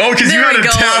 that's what. Because you had a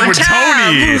tab with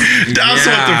Tony. That's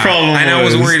what the problem was. And I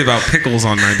was worried about pickles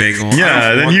on my bagel.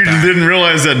 Yeah, then you didn't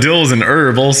realize that dill is an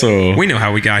herb. Also, we know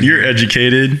how we got here. You're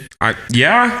educated. I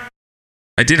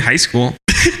did high school,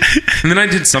 and then I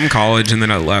did some college, and then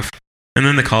I left, and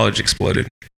then the college exploded.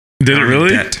 Did it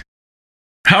really?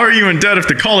 How are you in debt if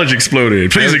the college exploded?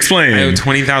 Please explain. I owe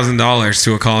 $20,000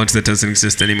 to a college that doesn't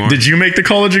exist anymore. Did you make the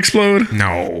college explode?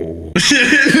 No.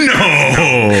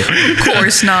 No. Of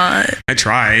course not. I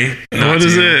try. What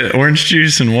is it? Orange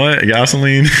juice and what?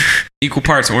 Gasoline? Equal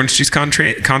parts orange juice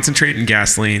concentrate and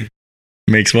gasoline.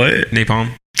 Makes what?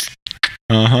 Napalm.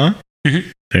 Uh-huh. Mm-hmm.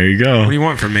 There you go. What do you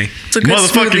want from me? It's a good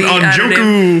motherfucking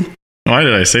Onjoku. Why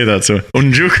did I say that? So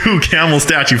Onjoku camel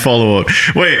statue follow-up.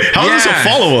 Wait, how is this a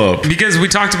follow-up? Because we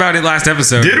talked about it last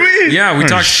episode. Did we? Yeah, we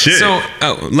talked. Shit. So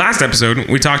last episode,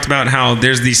 we talked about how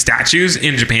there's these statues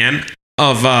in Japan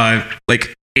of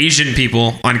like Asian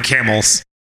people on camels.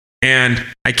 And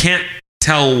I can't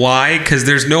tell why, because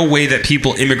there's no way that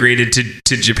people immigrated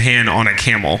to Japan on a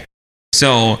camel.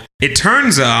 So it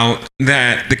turns out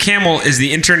that the camel is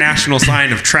the international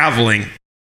sign of traveling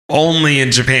only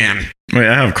in Japan. Wait,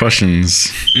 I have questions.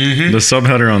 Mm-hmm. The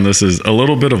subheader on this is a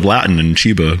little bit of Latin in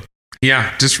Chiba.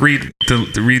 Yeah, just read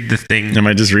the thing. Am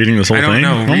I just reading this whole thing? I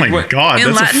don't know. Oh my God,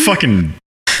 that's Latin? A fucking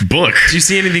book. Do you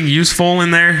see anything useful in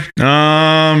there?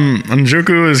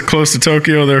 Onjoku is close to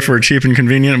Tokyo, therefore cheap and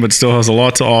convenient, but still has a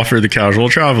lot to offer the casual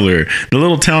traveler. The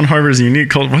little town harbors a unique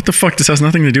culture. What the fuck? This has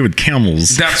nothing to do with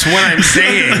camels. That's what I'm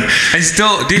saying.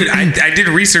 I did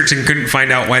research and couldn't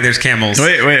find out why there's camels.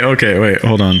 Wait,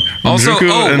 hold on. Also,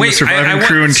 Onjoku and the surviving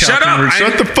crew and captain.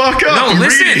 Shut the fuck up. No,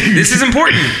 listen. This is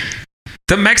important.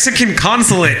 The Mexican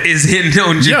consulate is in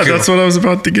Onjoku. Yeah, that's what I was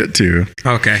about to get to.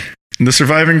 Okay. The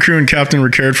surviving crew and captain were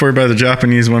cared for by the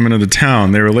Japanese women of the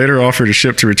town. They were later offered a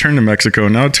ship to return to Mexico.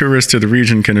 Now tourists to the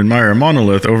region can admire a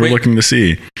monolith overlooking the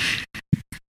sea.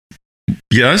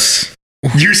 Yes?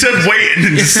 You said wait and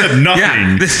then just said nothing.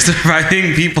 Yeah, the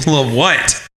surviving people of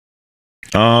what?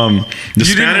 The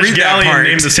Spanish galleon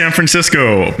named the San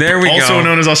Francisco. There we also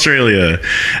known as Australia.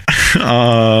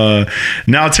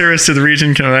 Now tourists to the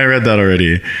region I read that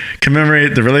already.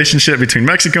 Commemorate the relationship between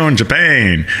Mexico and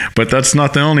Japan. But that's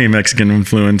not the only Mexican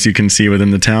influence you can see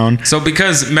within the town. So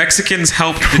because Mexicans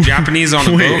helped the Japanese on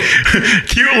a boat.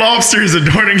 Cute lobsters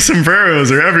adorning sombreros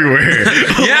are everywhere.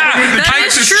 Yeah, that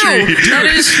is true.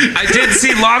 I did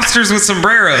see lobsters with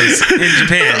sombreros in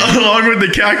Japan. Along with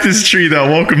the cactus tree that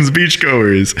welcomes beachgoers.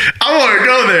 I want to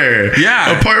go there.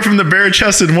 Yeah. Apart from the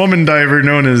bare-chested woman diver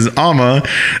known as Ama,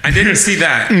 I didn't see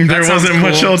that. There wasn't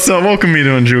much else that welcomed me to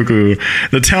Onjoku.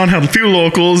 The town had few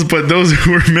locals, but those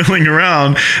who were milling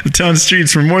around the town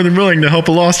streets were more than willing to help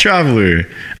a lost traveler.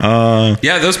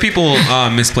 Yeah, those people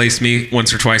misplaced me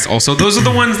once or twice. Also, those are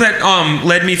the ones that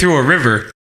led me through a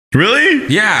river. Really?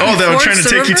 Yeah. Oh, they were trying to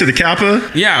take you to the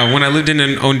Kappa? Yeah, when I lived in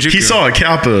Onjoku. He saw a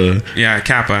Kappa. Yeah,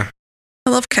 Kappa. I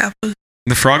love Kappa.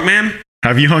 The frogman?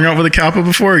 Have you hung out with a Kappa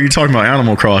before? Or are you talking about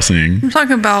Animal Crossing? I'm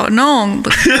talking about,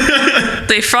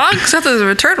 they frogs? I thought they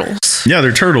were turtles. Yeah,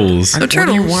 they're turtles. They're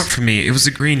turtles. What do you want from me? It was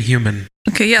a green human.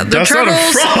 Okay, yeah, they're That's turtles. not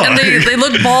a frog. And they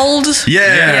look bald.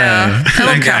 Yeah. I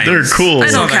love Kappas. They're cool. I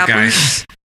know that guy. Kappas.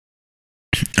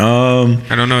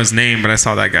 I don't know his name, but I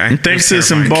saw that guy. Thanks to the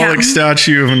symbolic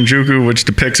statue of Onjoku, which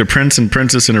depicts a prince and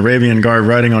princess in Arabian garb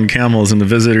riding on camels, and the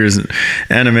visitors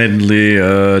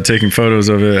animatedly taking photos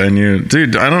of it. And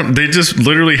they just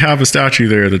literally have a statue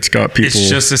there that's got people. It's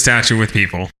just a statue with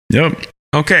people. Yep.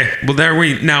 Okay. Well,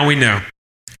 now we know.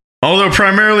 Although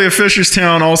primarily a fisher's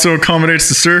town, also accommodates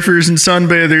the surfers and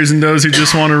sunbathers and those who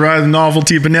just want to ride the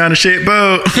novelty banana-shaped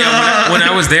boat. Yeah, when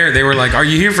I was there, they were like, "Are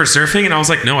you here for surfing?" And I was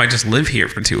like, "No, I just live here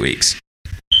for 2 weeks."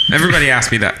 Everybody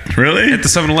asked me that. Really? At the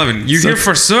 7-Eleven. You here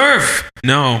for surf?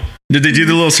 No. Did they do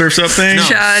the little surf's up thing? No,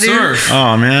 surf.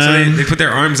 Oh, man. So they put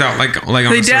their arms out like on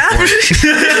a surfboard.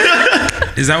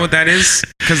 Is that what that is?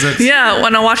 Yeah,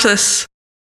 when I watch this.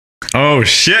 Oh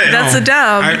shit! That's a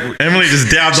dab. Emily just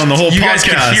dabbed on the whole you podcast.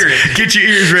 Guys can hear it. Get your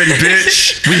ears ready,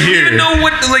 bitch. We hear. I don't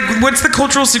even know what's the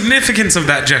cultural significance of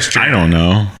that gesture. I don't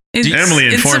know. Emily,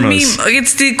 inform us. It's a meme.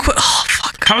 It's the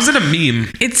fuck. How is it a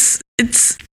meme? It's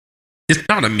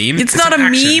not a meme. It's not a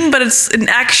meme, but it's an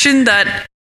action that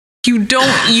you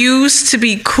don't use to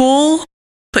be cool,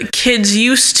 but kids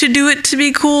used to do it to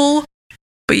be cool.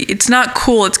 But it's not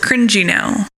cool. It's cringy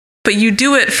now. But you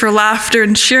do it for laughter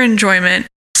and sheer enjoyment.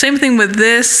 Same thing with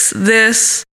this.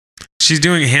 She's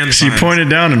doing hand signs. She pointed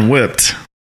down and whipped.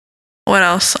 What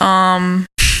else?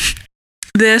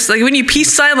 This, like when you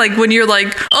peace sign, like when you're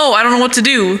like, oh, I don't know what to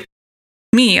do.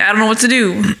 I don't know what to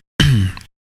do.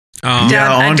 Andre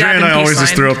and I always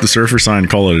just throw up the surfer sign,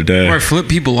 call it a day. Or flip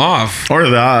people off. Or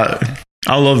that.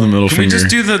 I love the middle finger. Can we just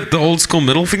do the old school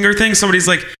middle finger thing? Somebody's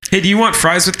like, hey, do you want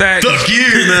fries with that? Fuck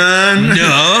you, man.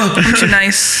 No. I'm too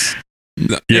nice.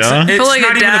 Yeah. It's like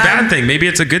not even a bad thing. Maybe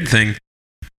it's a good thing.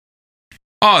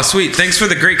 Oh, sweet. Thanks for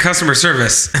the great customer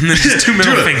service. And then just 2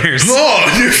 middle fingers.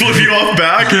 Oh, you flip you off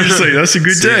back. You're just like, that's a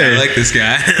good day. I like this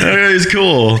guy. He's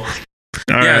cool.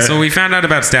 All right. So we found out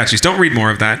about statues. Don't read more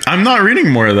of that. I'm not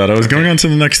reading more of that. I was going on to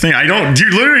the next thing.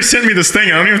 You literally sent me this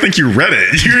thing. I don't even think you read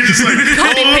it. You were just like,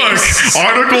 oh, look,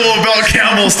 article about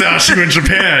camel statue in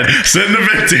Japan. Send to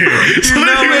Victor. You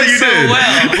know it so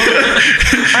well.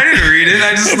 I didn't read it.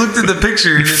 I just looked at the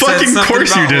picture. And it fucking said something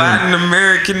course you about didn't. Latin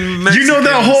American Mexicans. You know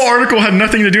that whole article had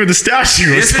nothing to do with the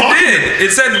statue. Yes, it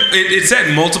did. It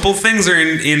said multiple things are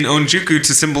in Onjuku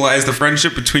to symbolize the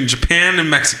friendship between Japan and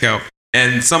Mexico.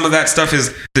 And some of that stuff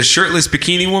is the shirtless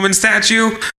bikini woman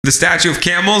statue, the statue of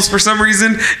camels for some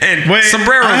reason, and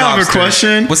sombrero I have lobsters. a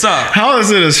question. What's up? How is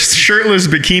it a shirtless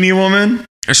bikini woman?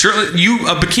 A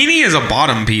bikini is a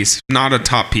bottom piece, not a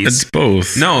top piece. It's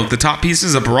both. No, the top piece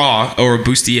is a bra or a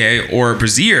bustier or a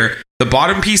brassiere. The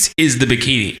bottom piece is the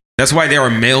bikini. That's why there are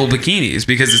male bikinis,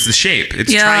 because it's the shape.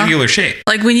 It's triangular shape.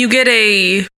 Like when you get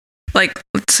a,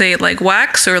 let's say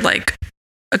wax or like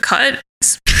a cut,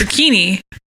 it's bikini.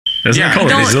 Isn't it called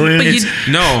Brazilian?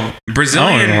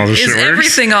 Brazilian is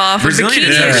everything off. Brazilian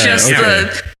bikini is just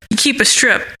you keep a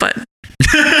strip, but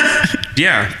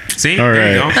yeah. See, all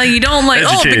there you go. Like you don't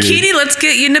bikini. Let's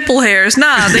get you nipple hairs.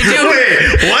 Nah, they do.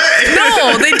 Wait, what?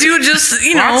 No, they do just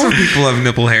Lots of people have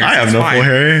nipple hairs. I have nipple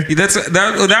hair.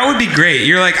 That would be great.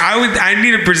 You're like I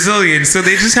need a Brazilian, so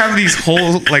they just have these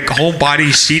whole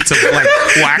body sheets of wax.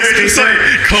 They're just like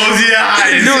close your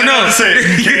eyes. No.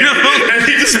 And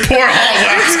they just pour hot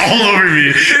wax all over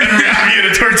me and wrap me in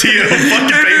a tortilla of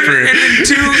fucking paper. And then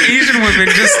 2 Asian women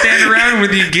just stand around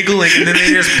with you giggling, and then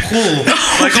they just pull on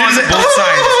both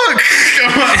sides. Oh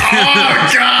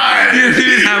God! You don't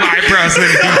even have eyebrows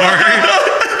anymore.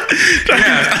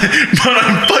 But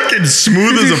I'm fucking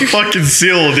smooth as a fucking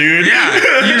seal, dude.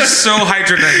 Yeah, you're so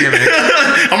hydrodynamic.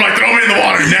 I'm like, throw me in the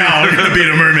water now. I'm gonna be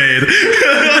a mermaid.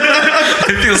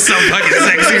 I feel so fucking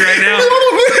sexy right now.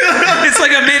 It's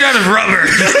like I'm made out of rubber.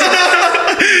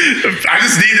 I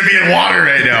just need to be in water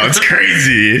right now. It's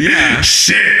crazy. Yeah.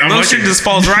 Shit. Lotion just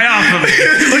falls right off of me.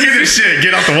 Look at this shit.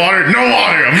 Get out the water. No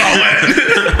water. I'm not wet.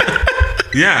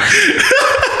 Yeah.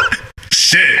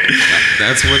 Shit.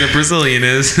 That's where the Brazilian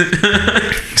is.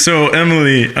 So,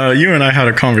 Emily, you and I had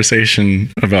a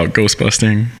conversation about ghost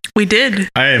busting. We did.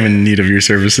 I am in need of your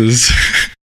services.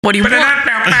 What do you want? You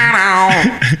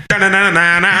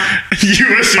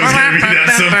wish it was going to be that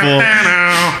simple.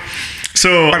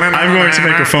 So, I'm going to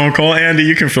make a phone call. Andy,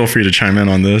 you can feel free to chime in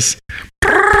on this.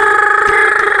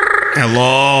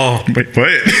 Hello. Wait, what?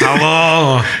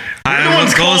 Hello. I have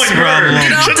a ghost problem.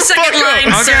 Get off the second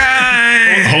line, sir.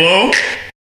 Okay. Hello?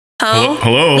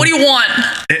 Hello? What do you want?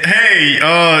 Hey,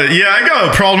 I got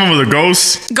a problem with a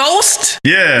ghost. Ghost?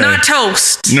 Yeah. Not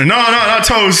toast. No, not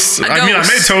toast. I mean, I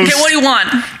made toast. Okay, what do you want?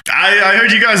 I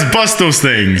heard you guys bust those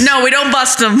things. No, we don't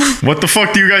bust them. What the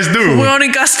fuck do you guys do? We only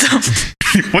gust them.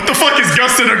 What the fuck is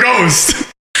gusting a ghost?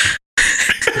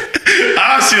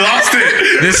 She lost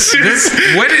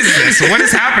it. What is this? What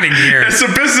is happening here? It's a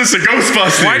business of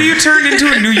Ghostbusters. Why do you turn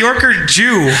into a New Yorker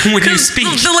Jew when you speak?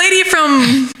 The lady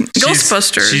from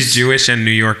Ghostbusters. She's Jewish and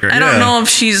New Yorker. I don't know if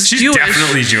she's Jewish.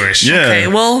 Definitely Jewish. Yeah. Okay,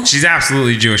 well. She's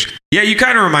absolutely Jewish. Yeah, you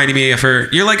kind of reminded me of her.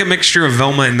 You're like a mixture of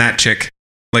Velma and that chick.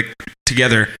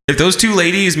 Together. If those 2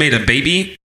 ladies made a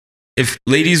baby, if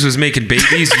ladies was making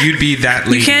babies, you'd be that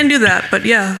lady. You can do that, but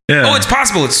yeah. Oh, it's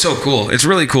possible. It's so cool. It's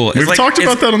really cool. We've talked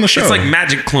about that on the show. It's like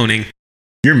magic cloning.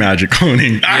 You're magic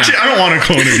cloning. Actually, I don't want a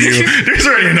clone of you. There's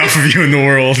already enough of you in the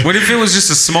world. What if it was just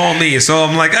a small me? So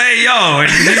I'm like, hey, yo. And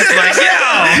he's like, yo.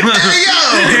 Hey, yo.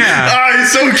 Yeah.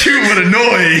 He's so cute but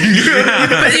annoying.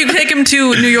 But you take him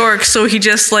to New York, so he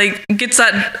just gets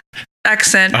that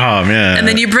accent. Oh, man. And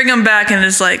then you bring him back and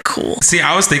it's cool. See,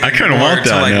 I was thinking I kind of want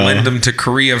that to now. lend him to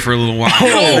Korea for a little while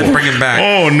and then bring him back.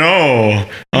 Oh, no.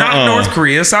 Not North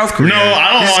Korea, South Korea. No,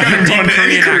 I don't want him going to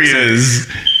any Koreas.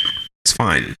 It's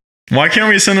fine. Why can't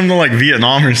we send him to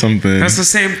Vietnam or something? That's the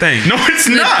same thing. No, it's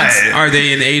not. Are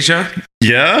they in Asia?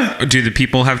 Yeah. Or do the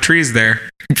people have trees there?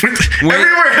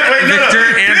 Everywhere.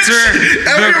 Victor, answer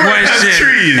the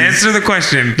question. Answer the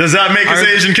question. Does that make us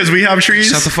Asian because we have trees?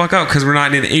 Shut the fuck up, because we're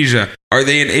not in Asia. Are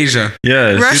they in Asia?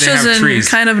 Yes. Russia's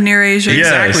kind of near Asia. Yes.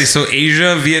 Exactly. So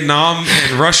Asia, Vietnam,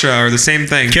 and Russia are the same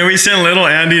thing. Can we send little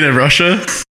Andy to Russia?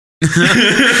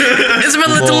 It's my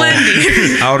little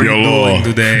Andy. How are you doing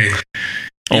today?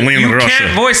 Only in Russia. You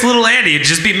can't voice little Andy. It'd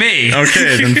just be me.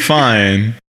 Okay, then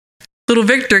fine. Little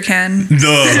Victor can.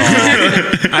 Duh.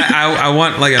 I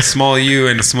want a small you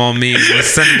and a small me. Let's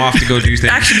send them off to go do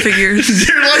things. Action figures.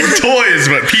 They're like toys,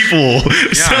 but people.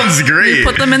 Yeah. Sounds great. You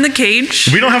put them in the cage.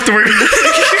 We don't have to worry.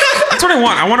 That's what I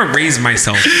want. I want to raise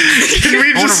myself.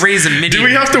 I want to raise a mini. Do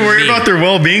we have to worry about their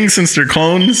well-being since they're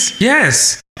clones?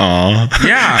 Yes. Aw.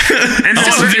 Yeah. And I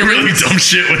want to do really dumb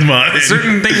shit with mine.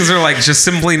 Certain things are like just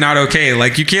simply not okay.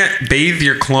 Like you can't bathe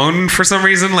your clone for some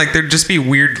reason. Like there'd just be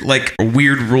weird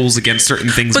rules against certain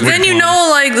things. But then you know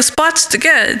like the spots to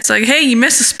get. It's like, hey, you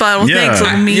missed a spot. Well, thanks,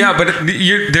 little me. Yeah, but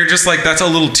they're just like, that's a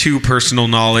little too personal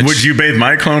knowledge. Would you bathe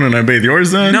my clone and I bathe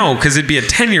yours then? No, because it'd be a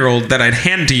 10-year-old that I'd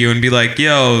hand to you and be like,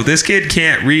 yo, this kid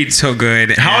can't read so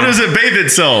good. How does it bathe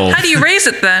itself? How do you raise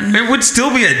it then? It would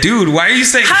still be a dude. Why are you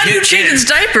saying how do you change its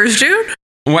diapers, dude?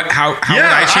 What? How would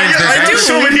I change their diapers? I do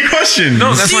so many questions.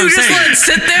 No, that's what I'm saying. You just let it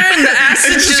sit there and the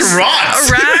acid just rots.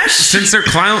 A rash? Since they're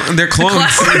clones. They're clowns.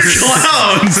 Since they're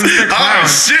clowns. Oh,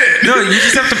 shit. No, you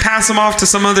just have to pass them off to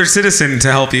some other citizen to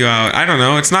help you out. I don't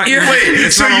know. It's not your... Wait,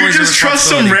 so you just trust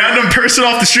some random person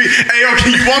off the street? Hey, yo,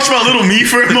 can you watch my little me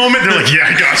for a moment? They're like, yeah,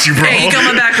 I got you, bro. Hey, you got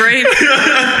my back, right?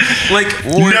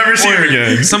 Never see him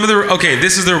again.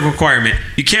 This is the requirement.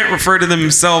 You can't refer to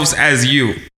themselves as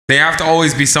you. They have to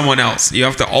always be someone else. You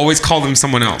have to always call them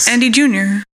someone else. Andy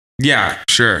Jr. Yeah,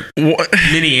 sure. What?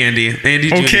 Mini Andy. Andy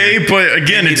Jr. Okay, but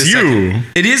again, Andy, it's you.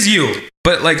 It is you.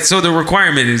 But like, so the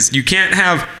requirement is you can't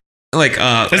have like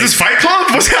is this Fight Club?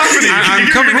 What's happening? I'm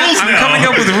coming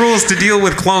up with rules to deal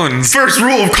with clones. First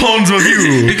rule of clones with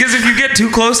you. Because if you get too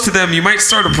close to them, you might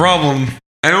start a problem.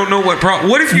 I don't know what problem.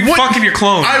 What if you fucking your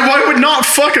clone? I would not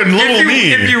fucking little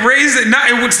me. If you raise it,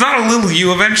 it's not a little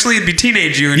you. Eventually, it'd be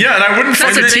teenage you. Yeah, and I wouldn't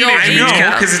fuck a teenager. I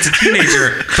know, because it's a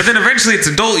teenager. But then eventually, it's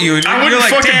adult you, and you're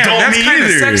like, damn, that's kind of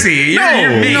sexy.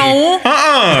 You're me. No.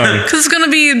 Because you're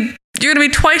gonna be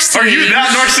twice the age. Are you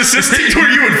that narcissistic where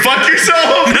you would fuck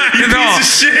yourself? You piece of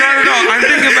shit. No. I'm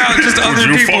thinking about just other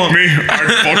people. Fuck me?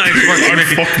 I'd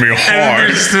fuck me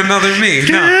hard. There's just another me.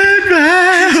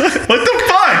 What the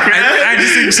fuck, man? I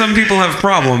just think some people have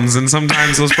problems, and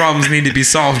sometimes those problems need to be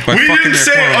solved by fucking their clones. We didn't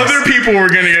say other people were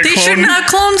gonna get cloned. They shouldn't have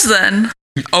clones then.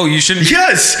 Oh, you shouldn't.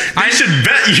 Yes, I should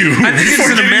bet you. I think it's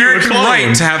an American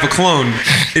right to have a clone.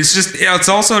 It's just, it's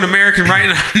also an American right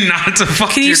not to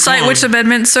fuck. Can you cite which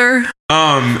amendment, sir?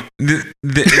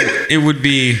 It would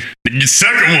be the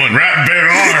second one, right?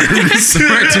 Bare arms.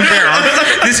 Right to bare arms.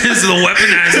 This is the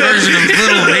weaponized version of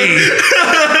little me.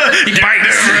 He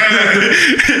bites.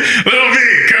 Little me,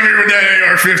 come here with that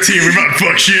AR-15. We about to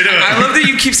fuck shit up. I love that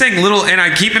you keep saying little, and I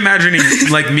keep imagining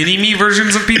like mini me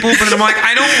versions of people, but I'm like,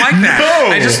 I don't like that.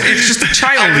 No, it's just a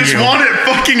child. I just want it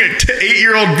fucking a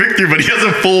 8-year-old Victor, but he has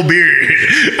a full beard.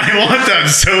 I want that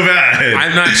so bad.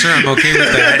 I'm not sure I'm okay with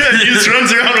that. He just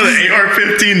runs around with an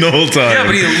AR-15 the whole time. Yeah,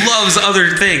 but he loves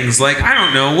other things. Like, I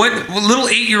don't know what little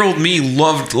 8-year-old me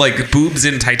loved, like boobs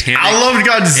in Titanic. I loved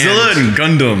Godzilla and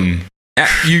Gundam.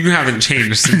 You haven't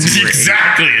changed since you were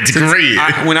exactly. 8. It's great.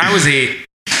 When I was 8.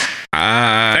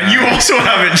 And you also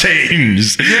haven't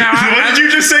changed. Yeah. What did you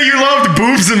just say? You loved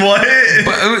boobs and what?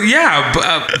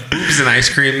 Boobs and ice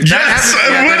cream. Yes.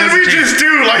 What did we just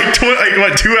do? Like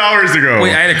 2 hours ago?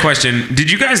 Wait, I had a question.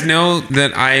 Did you guys know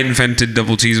that I invented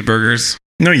double cheeseburgers?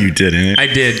 No, you didn't. I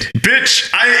did.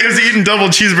 Bitch, I was eating double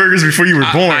cheeseburgers before you were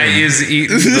born. I was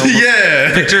eating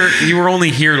yeah. Victor, you were only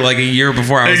here like a year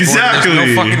before I was born. Exactly.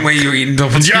 There's no fucking way you were eating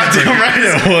double cheeseburgers. Goddamn right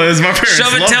it was. My parents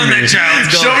Shove it down that child's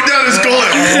gullet. Shove it down his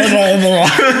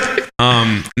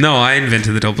gullet. No, I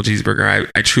invented the double cheeseburger.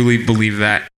 I truly believe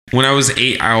that. When I was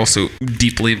 8, I also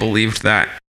deeply believed that.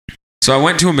 So I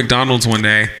went to a McDonald's one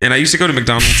day, and I used to go to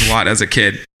McDonald's a lot as a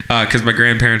kid because my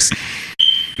grandparents...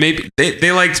 Maybe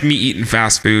they liked me eating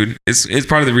fast food. It's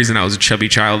part of the reason I was a chubby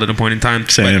child at a point in time.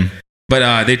 Same.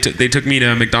 But they took me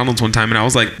to McDonald's one time, and I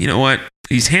was like, you know what?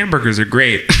 These hamburgers are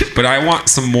great, but I want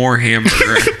some more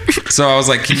hamburger. So I was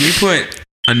like, can you put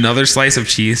another slice of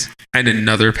cheese and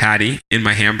another patty in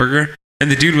my hamburger? And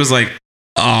the dude was like,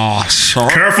 oh, sure.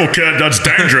 Careful, kid. That's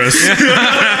dangerous.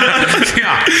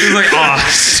 Yeah. He's like, oh,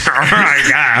 sure, I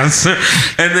guess.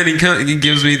 And then he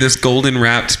gives me this golden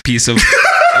wrapped piece of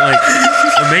like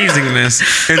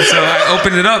amazingness. And so I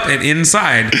opened it up, and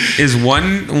inside is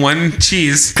one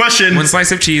cheese. Question. One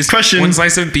slice of cheese. Question. One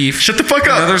slice of beef. Shut the fuck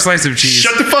up. Another slice of cheese.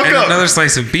 Shut the fuck and up. Another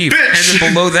slice of beef. Bitch. And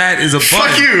then below that is a bun.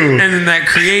 Fuck you. And then that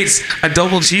creates a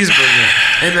double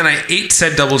cheeseburger. And then I ate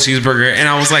said double cheeseburger, and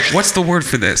I was like, what's the word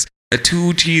for this? A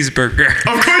 2 cheeseburger.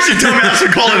 Of course you tell me I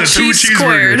should call it a 2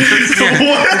 cheeseburger.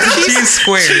 What? Cheese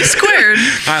squared. Cheese squared.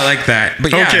 I like that.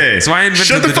 But yeah, okay. So I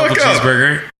invented the double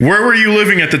cheeseburger. Where were you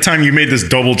living at the time you made this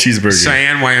double cheeseburger?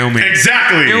 Cheyenne, Wyoming.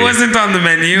 Exactly. It wasn't on the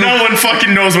menu. No one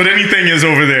fucking knows what anything is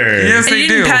over there. Yes, they do. You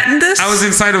didn't patent this? I was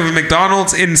inside of a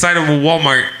McDonald's, inside of a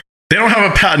Walmart. They don't have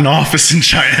a patent office in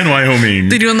Cheyenne, Wyoming.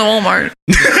 They do in the Walmart.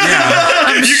 Yeah.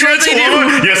 I'm sure they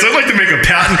do. Yes, I'd like to make a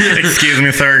patent. Excuse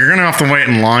me, sir. You're gonna have to wait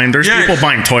in line. There's people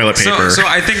buying toilet paper. So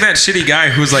I think that shitty guy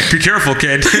who's like, "Be careful,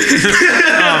 kid."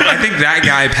 I think that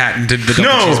guy patented the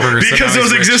double cheeseburger. No, because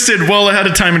those existed well ahead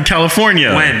of time in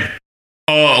California. When?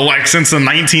 Like since the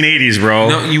 1980s, bro.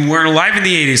 No, you weren't alive in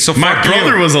the 80s. So my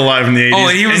brother was alive in the 80s. Oh,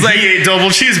 and he was like, he ate double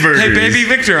cheeseburgers. Hey, baby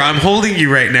Victor, I'm holding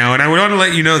you right now, and I want to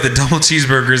let you know that double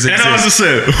cheeseburgers exist. And I was just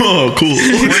saying, oh, cool.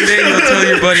 One day you'll tell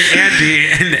your buddy Andy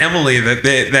and Emily that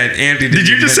Andy did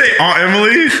you just say Aunt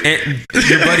Emily?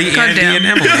 Your buddy Andy and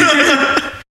Emily.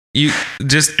 You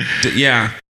just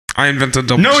I invented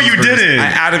double cheeseburgers. No, you didn't.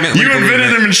 I adamantly You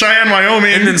invented them in Cheyenne,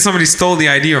 Wyoming. And then somebody stole the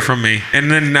idea from me.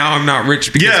 And then now I'm not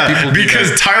rich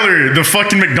because Tyler, the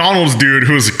fucking McDonald's dude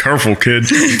who was a careful kid,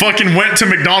 fucking went to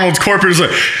McDonald's corporate and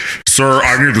was like, sir,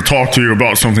 I need to talk to you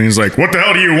about something. He's like, what the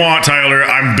hell do you want, Tyler?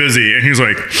 I'm busy. And he's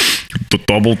like, the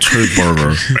double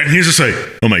cheeseburger. And he's just like,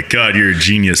 oh my God, you're a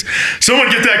genius. Someone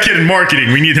get that kid in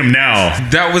marketing. We need him now.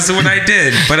 That was what I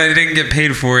did, but I didn't get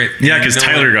paid for it. Yeah, because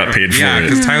Tyler got paid for it. Yeah,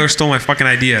 because Tyler stole my fucking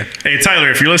idea. Hey,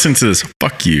 Tyler, if you're listening to this,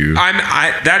 fuck you.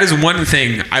 That is one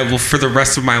thing I will for the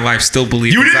rest of my life still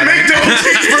believe. You didn't make double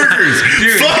cheeseburgers.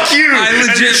 Dude, fuck you. I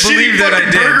legit believe that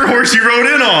I did. Burger horse you rode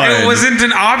in on. It wasn't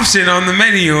an option on the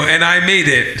menu, and I made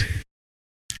it.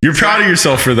 You're proud of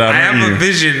yourself for that, I aren't have a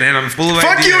vision, and I'm full of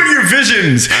Fuck ideas. you and your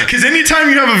visions. Because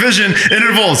anytime you have a vision, it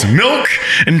involves milk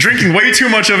and drinking way too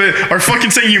much of it, or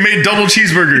fucking saying you made double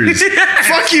cheeseburgers.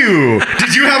 Fuck you.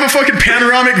 Did you have a fucking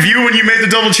panoramic view when you made the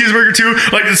double cheeseburger too?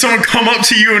 Like, did someone come up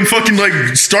to you and fucking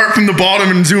like start from the bottom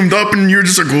and zoomed up, and you're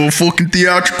just like, oh, fucking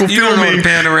theatrical filming. You don't know what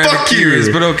panoramic Fuck view you. is,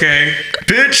 but okay.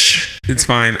 Bitch. It's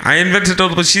fine. I invented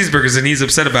double cheeseburgers, and he's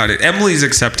upset about it. Emily's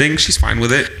accepting. She's fine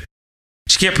with it.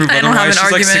 She can't prove otherwise.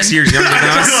 She's like 6 years younger than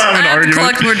us. I have to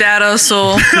collect more data,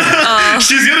 so...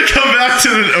 She's going to come back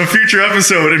to a future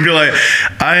episode and be like,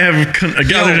 I have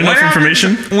gathered enough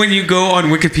information. When you go on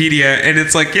Wikipedia and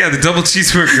it's like, the double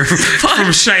cheeseburger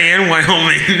from Cheyenne,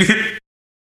 Wyoming.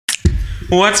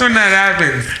 What's when that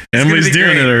happens? Emily's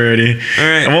doing it already. All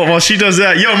right. Well, while she does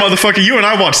that, yo, motherfucker, you and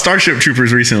I watched Starship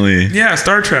Troopers recently. Yeah,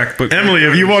 Star Trek. But Emily,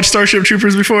 have you watched Starship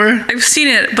Troopers before? I've seen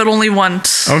it, but only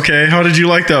once. Okay, how did you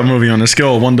like that movie on a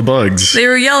scale of 1 to bugs? They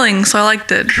were yelling, so I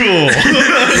liked it. Cool.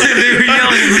 They were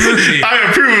yelling in the movie. I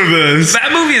approve of this.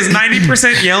 That movie is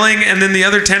 90% yelling, and then the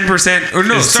other 10%. Or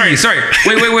no, sorry.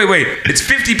 Wait. It's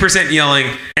 50% yelling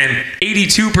and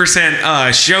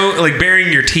 82% show like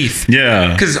baring your teeth.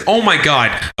 Yeah. Because oh my God.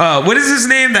 What is his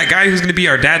name? That guy who's going to be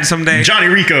our dad someday? Johnny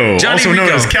Rico, also known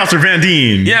as Casper Van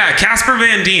Dien. Yeah, Casper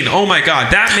Van Dien. Oh my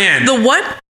God, that man. The what?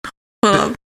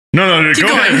 No,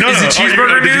 go ahead. No, is it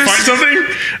cheeseburger did you find something?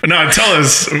 No, tell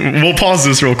us. We'll pause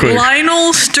this real quick.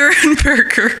 Lionel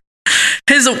Sternberger.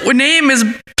 His name is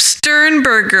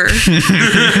Sternberger.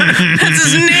 That's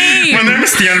his name. My name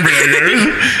is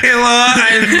Sternberger. Hello,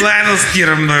 I'm Lionel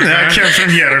Sternberger. I came from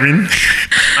Yerevan.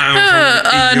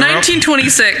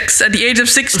 1926, at the age of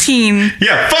 16.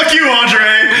 Yeah, fuck you, Andre.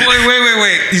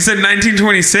 Wait. You said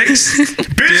 1926?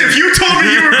 Bitch, if you told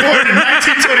me you were born in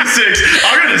 1926,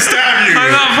 I'm gonna stab you.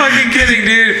 I'm not fucking kidding,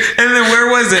 dude. And then where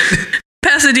was it?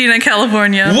 Pasadena,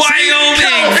 California. Wyoming!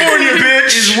 California,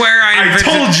 bitch! Is where I invented.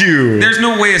 I told you. There's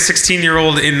no way a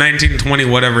 16-year-old in 1920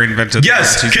 whatever invented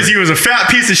Yes, because he was a fat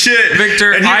piece of shit.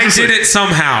 Victor, I did it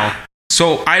somehow.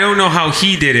 So I don't know how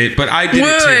he did it, but I did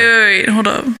it too. Wait, hold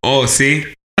up. Oh, see?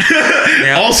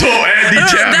 Yeah. Also, Andy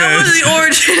Chavez. That was the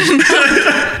origin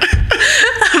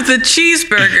of the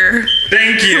cheeseburger.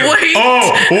 Thank you. Wait.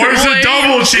 Where's the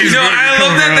double cheeseburger? No, I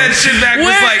love that shit back was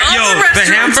like, the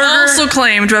hamburger also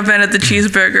claimed to have invented the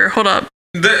cheeseburger. Hold up.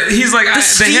 He's like, the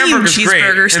hamburger's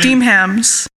cheeseburger, great. Steam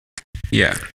hams.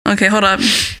 Yeah. Okay, hold up.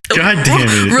 God damn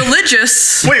it.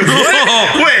 Religious. Wait,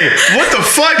 what? Wait, what the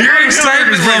fuck? Your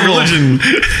excitement level. Religion.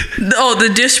 Oh, the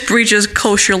dish breaches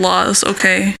kosher laws.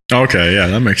 Okay. Okay, yeah,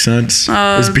 that makes sense.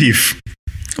 It's beef.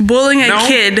 Boiling a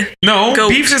kid. No, goat.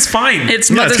 beef is fine. It's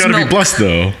it's gotta be blessed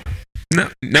though.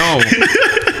 No.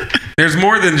 There's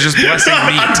more than just blessing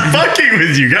meat. I'm fucking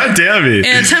with you. God damn it. In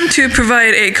an attempt to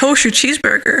provide a kosher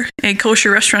cheeseburger, a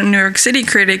kosher restaurant in New York City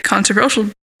created a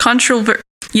controversial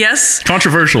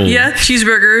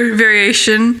cheeseburger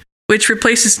variation, which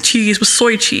replaces cheese with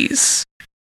soy cheese.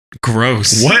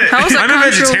 Gross. What? I'm a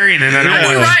vegetarian and I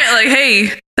don't You're right. Like,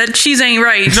 hey, that cheese ain't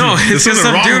right. No, it's because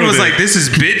some dude was like, this is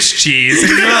bitch cheese.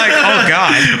 And you're like, oh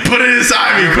God. Put it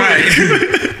inside me quick.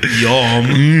 Yum.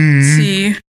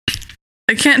 See.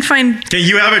 I can't find... Can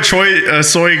you have a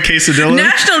soy quesadilla?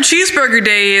 National Cheeseburger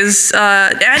Day is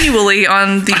annually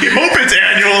on the... I hope it's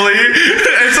annually.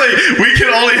 It's like, we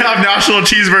can only have National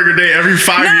Cheeseburger Day every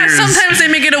 5 years. Sometimes they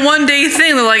make it a one-day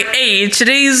thing. They're like, hey,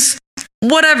 today's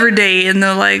whatever day, and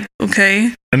they're like,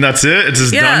 okay. And that's it? It's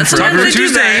just done for Taco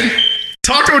Tuesday.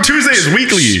 Taco Tuesday is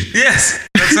weekly. Yes.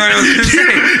 That's what I was going to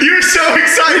say. You're so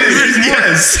excited.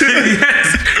 Yes.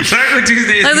 Yes. Taco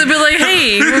Tuesday is... And they'll be like,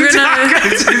 hey, we're going to... Taco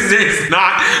Tuesday is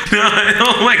not...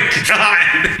 Oh my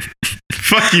God.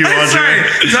 Fuck you, Andre. Sorry.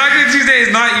 Taco Tuesday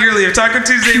is not yearly. If Taco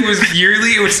Tuesday was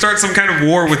yearly, it would start some kind of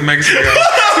war with Mexico.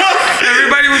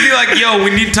 Everybody would be like, yo,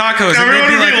 we need tacos. Everyone would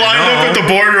be lined up at the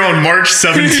border on March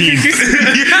 17th.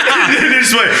 Yeah. And they're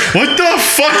just like, what the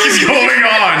fuck is going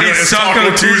on? It's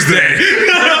Taco Tuesday.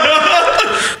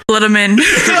 Let them in. Open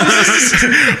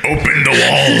the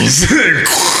walls.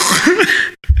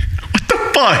 What the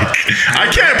fuck? I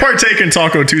can't partake in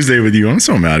Taco Tuesday with you. I'm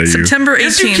so mad at you. September 18th.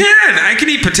 Yes, you can. I can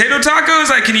eat potato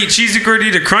tacos. I can eat cheesy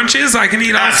gordita crunches. I can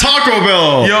eat... At Taco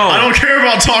Bell. Yo. I don't care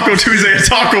about Taco Tuesday at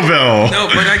Taco Bell. No,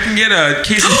 but I can get a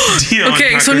quesadilla.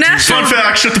 Okay, so Fun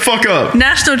fact, shut the fuck up.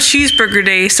 National Cheeseburger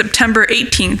Day, September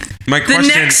 18th. My question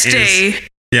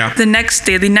the next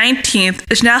day, the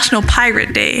 19th, is National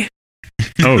Pirate Day.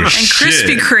 Oh, and shit.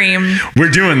 Krispy Kreme. We're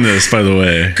doing this, by the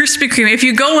way. Krispy Kreme. If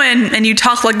you go in and you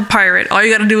talk like a pirate, all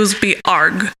you gotta do is be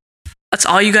ARG. That's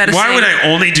all you gotta say. Why would I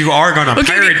only do ARG on a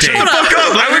pirate day? Shut the fuck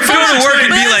up. I would go to work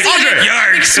and be like, Andre.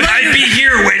 Yarg, I be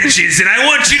here, wenches, and I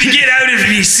want you to get out of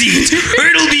me seat, or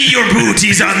it'll be your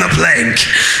booties on the plank.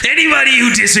 Anybody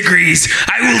who disagrees,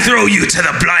 I will throw you to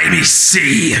the blimey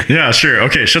sea. Yeah, sure.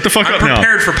 Okay, shut the fuck up now. I'm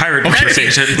prepared for pirate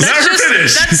conversations.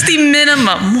 That's the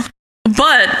minimum.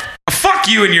 But fuck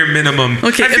you and your minimum.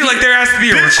 Okay, I feel like there has to be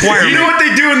a requirement. You know what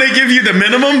they do when they give you the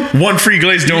minimum? One free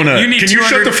glazed donut. Can you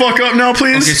shut the fuck up now,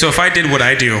 please? Okay, so if I did what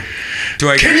I do I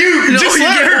Can you just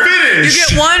let her finish? You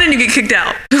get one and you get kicked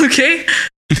out. Okay?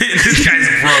 This guy's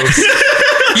gross.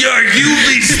 You'll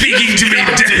be speaking to me.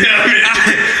 I'm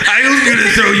gonna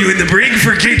throw you in the brig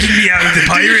for kicking me out of the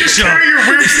pirate shop. Carry your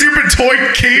weird, stupid toy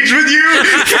cage with you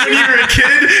from when you were a kid,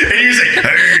 and you're just like,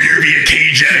 there'll be a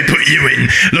cage that I put you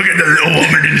in. Look at the little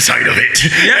woman inside of it.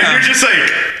 Yeah. And you're just like,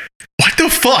 what the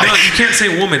fuck? No, you can't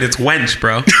say woman. It's wench,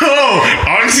 bro. Oh,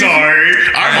 I'm sorry.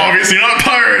 I'm obviously not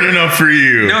pirate enough for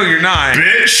you. No, you're not.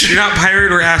 Bitch. You're not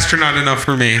pirate or astronaut enough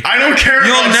for me. I don't care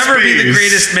You'll about never space. be the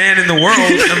greatest man in the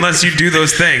world unless you do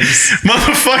those things.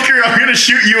 Motherfucker, I'm gonna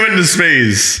shoot you into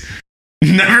space.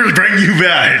 Never bring you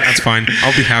back. That's fine.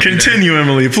 I'll be happy. Continue,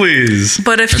 Emily, please.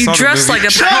 But if you dress like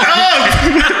a... Shut up!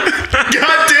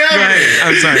 God damn it!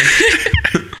 I'm sorry.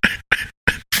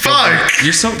 Fuck.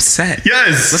 You're so upset.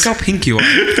 Yes. Look how pink you are.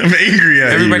 I'm angry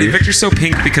at Everybody, you. Victor's so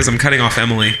pink because I'm cutting off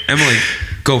Emily. Emily,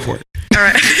 go for it. All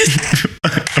right.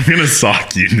 I'm gonna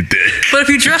sock you in the dick. But if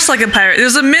you dress like a pirate,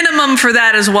 there's a minimum for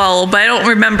that as well, but I don't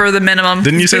remember the minimum.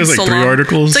 Didn't you say it was like 3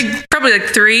 articles? It's like probably like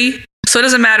 3. So it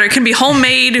doesn't matter. It can be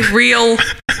homemade, real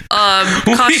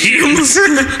costumes. You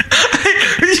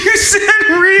said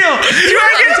real.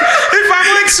 If I'm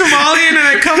like Somalian and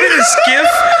I come in a skiff,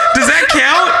 does that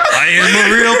count? I am a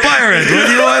real pirate. What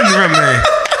do you want from me?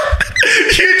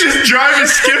 You just drive a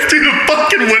skiff through the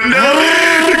fucking window.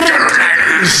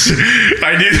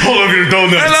 I need all of your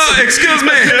donuts. Hello, excuse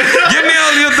me. Give me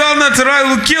all your donuts or I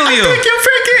will kill you. I think you're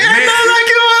freaking and I like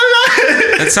you a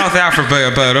lot. That's South Africa,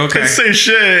 but okay. Say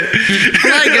shit.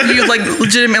 Like if you like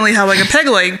legitimately have like a peg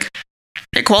leg,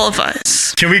 it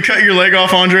qualifies. Can we cut your leg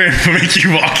off, Andre, and make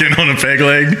you walk in on a peg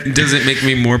leg? Does it make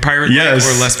me more pirate yes.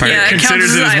 or less pirate? Yeah, it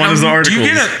considers it as one of the articles.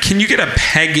 Can you get a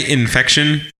peg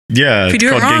infection? Yeah, if you do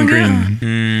it's it called wrong,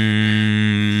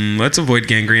 gangrene. Let's avoid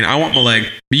gangrene. I want my leg.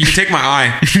 But you can take my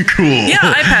eye. Cool. Yeah,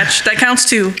 eye patch. That counts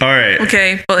too. All right.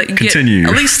 Okay, but you continue.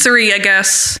 Get at least 3, I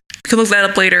guess. You can look that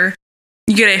up later.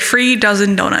 You get a free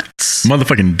dozen donuts.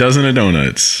 Motherfucking dozen of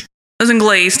donuts. Dozen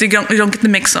glazed. You don't get to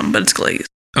mix them, but it's glazed.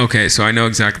 Okay, so I know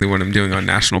exactly what I'm doing on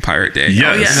National Pirate Day. Yes.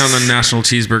 Oh, yes. And on National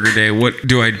Cheeseburger Day, what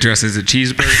do I dress as a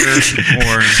cheeseburger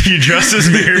or you dress as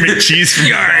Mary McCheese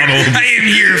from McDonald's? I am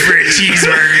here for a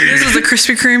cheeseburger. This is a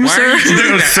Krispy Kreme, Why sir. are you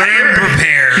doing that? Sir? I am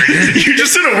prepared. You're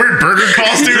just in a weird burger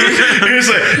costume. You're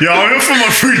just like, yo, I'm for my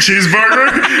free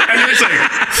cheeseburger. And you're just like,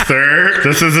 sir,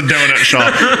 this is a donut shop.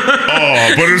 Oh,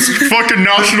 but it's fucking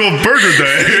National Burger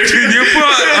Day.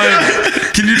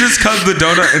 Can you just cut the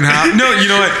donut in half? No,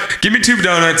 you know what? Give me 2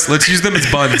 donuts. Let's use them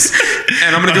as buns.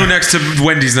 And I'm going to go next to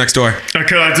Wendy's next door.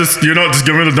 Okay, just give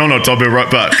me the donuts. I'll be right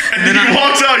back. And then he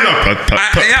walks out. You're like,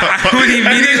 I would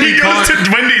immediately and then he goes to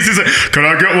Wendy's. He's like, can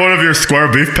I get one of your square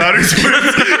beef patties, please?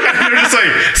 And they're just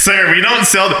like, sir, we don't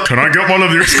sell Can I get one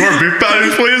of your square beef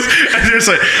patties, please? And they're just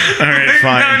like, all right,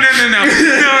 fine. No,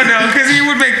 because he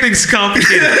would make things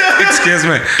complicated. Excuse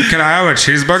me. Can I have a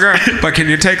cheeseburger? But can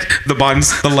you take the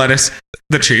buns, the lettuce,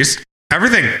 the cheese,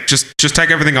 Everything. Just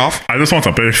take everything off. I just want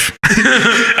the beef.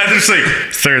 I just like,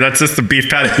 sir, that's just the beef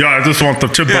patty. Yeah, I just want the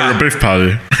chipburger beef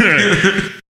patty.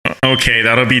 Okay,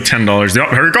 that'll be $10. Yep,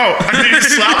 here we go. And he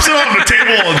slaps it on the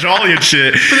table all jolly and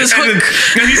shit. And he's got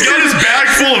his bag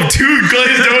full of 2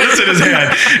 glazed donuts in his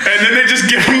hand. And then they just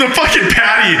give him the fucking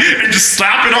patty and just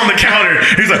slap it on the counter.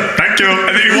 He's like, thank you.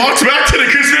 And then he walks back to the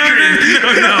Krispy Kreme.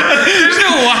 No. There's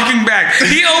no walking back.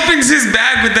 He opens his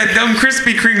bag with that dumb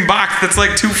Krispy Kreme box that's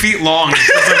like 2 feet long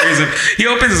for some reason. He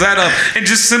opens that up and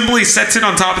just simply sets it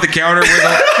on top of the counter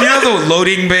where the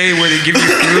loading bay where they give you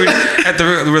food at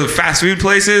where the fast food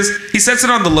places. He sets it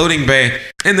on the loading bay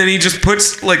and then he just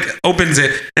opens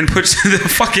it and puts the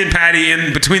fucking patty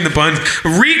in between the buns,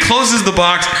 recloses the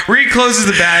box, recloses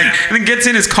the bag, and then gets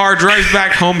in his car, drives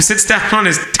back home, sits down on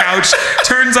his couch,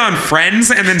 turns on Friends,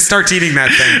 and then starts eating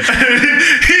that thing.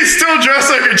 He's still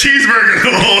dressed like a cheeseburger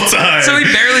the whole time. So he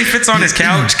barely fits on his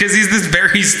couch because he's this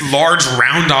very large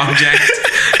round object.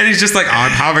 And he's just like,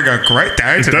 I'm having a great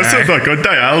day today. That sounds like a good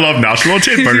day. I love National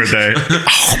Cheeseburger Day.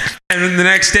 And then the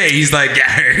next day, he's like,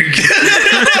 and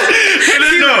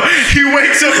then he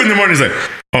wakes up in the morning, he's like,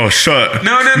 oh, shit.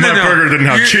 No. My burger didn't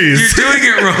have cheese. You're doing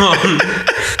it wrong.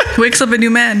 Wakes up a new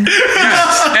man.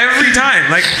 Yeah, every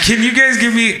time. Like, can you guys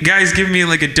give me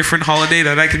like a different holiday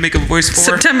that I can make a voice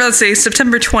for? Let's say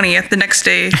September 20th, the next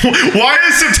day. Why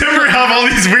does September have all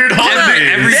these weird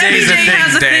holidays? Every day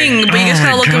has a thing. But you just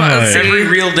gotta look about it. Every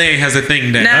real day has a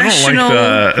thing day. I don't like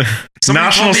that.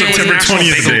 National September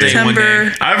 20th Day.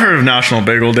 I've heard of National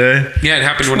Bagel Day. Yeah, it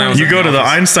happened when I was. You go to the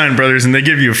Einstein Brothers and they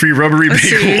give you a free rubbery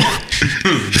bagel.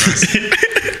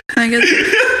 I guess.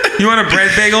 You want a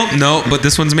bread bagel? No, but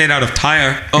this one's made out of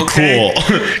tire. Okay.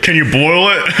 Cool. Can you boil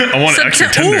it? I want it extra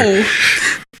tender.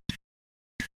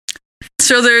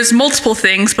 So there's multiple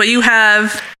things, but you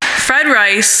have fried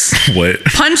rice. What?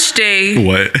 Punch Day.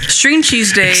 What? String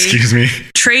cheese day. Excuse me.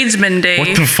 Tradesman Day.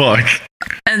 What the fuck?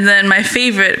 And then my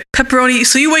favorite, pepperoni.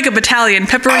 So you wake up Italian,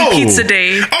 pepperoni pizza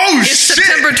day. Oh, it's shit.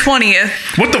 September 20th.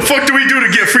 What the fuck do we do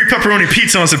to get free pepperoni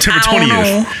pizza on September 20th? I don't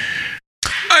know.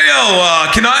 Hey,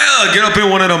 can I get up in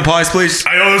one of them pies, please?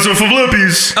 Hey, this is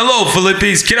Philippi's. Hello,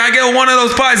 Philippi's. Can I get one of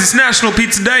those pies? It's National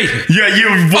Pizza Day. Yeah,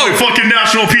 what fucking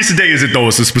National Pizza Day is it, though?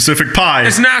 It's a specific pie.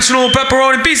 It's National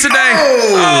Pepperoni Pizza Day.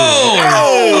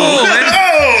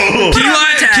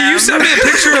 Can you send me a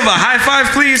picture of a high five,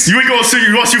 please? You ain't gonna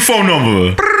see. What's your phone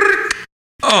number?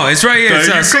 Oh, it's right here. It's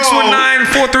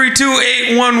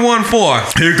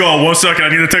 619-432-8114. Here you go. 1 second. I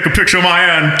need to take a picture of my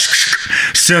hand.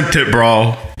 Sent it,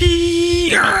 bro.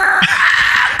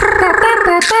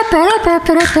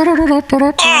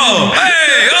 Oh,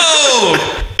 hey, oh.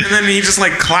 And then he just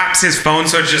like claps his phone,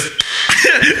 so it's just.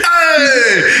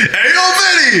 Hey, yo,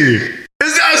 Vinny.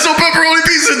 It's National Pepperoni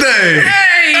Pizza Day.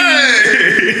 Hey.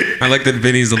 I like that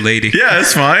Vinny's a lady. Yeah,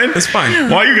 it's fine. It's fine.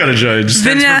 Why you gotta judge?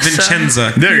 Stands for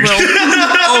Vincenza. There you go.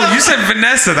 Oh, you said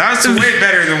Vanessa. That was way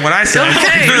better than what I said.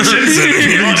 Okay.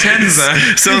 Vincenza.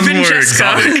 Sounds more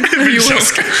exotic.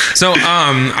 So,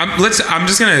 I'm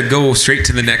just gonna go straight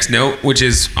to the next note, which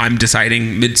is I'm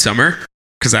deciding Midsummer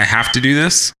because I have to do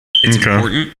this. It's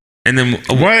important. And then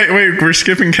wait, we're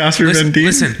skipping Casper Van Dien.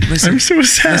 Listen. I'm so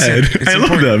sad. I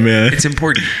love that, man. It's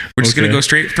important. We're just gonna go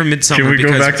straight from Midsummer. Can we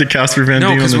go back to Casper Van Dien?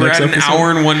 No, because we're at an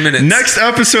hour and 1 minute. Next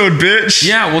episode, bitch.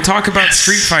 Yeah, we'll talk about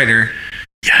Street Fighter.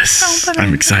 Yes,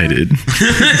 I'm excited.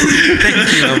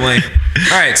 Thank you, Emily.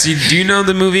 All right, so do you know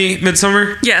the movie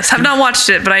Midsummer? Yes, have not watched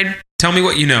it, but I. Tell me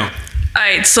what you know. All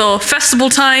right, so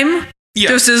festival time. Yeah.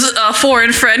 There's his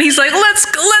foreign friend. He's like, let's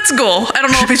go. I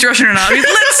don't know if he's Russian or not.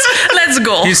 Let's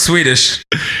go. He's Swedish.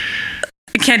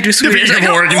 I can't do Swedish. I can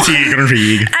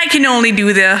only do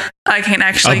I can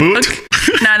actually. A boot?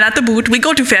 Nah, not the boot. We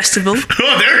go to festival.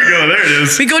 Oh, there you go. There it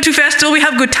is. We go to festival. We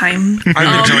have good time.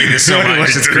 I'm enjoying this so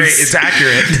much. It's great. It's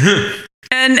accurate.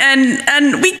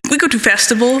 and we go to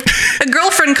festival. A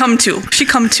girlfriend come too. She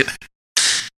come too.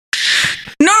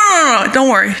 No, don't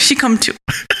worry. She come too.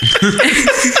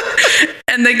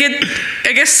 And they get,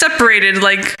 I guess, separated.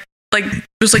 Like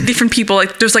there's like different people.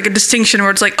 Like there's like a distinction where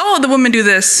it's like, oh, the women do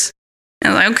this.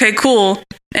 And I'm like, okay, cool.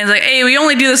 And it's like, hey, we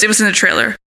only do this. It was in the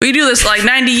trailer. We do this like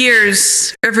 90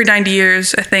 years, every 90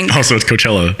 years, I think. Also, it's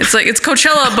Coachella. It's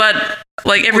Coachella, but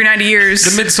like every 90 years.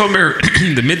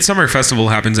 The Midsummer Festival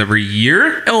happens every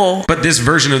year. Oh. But this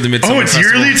version of the Midsummer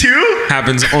Festival yearly too?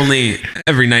 Happens only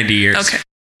every 90 years. Okay.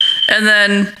 And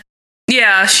then,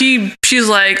 yeah, she's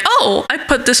like, oh, I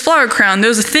put this flower crown.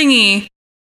 There's a thingy.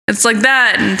 It's like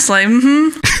that. And it's like,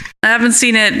 I haven't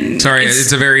seen it. Sorry,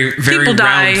 it's a very, very round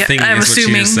thingy, I'm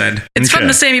assuming. What she just said. It's from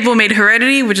the same people who made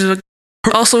Heredity, which is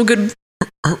also a good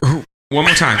One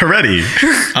more time. Heredity.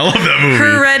 I love that movie.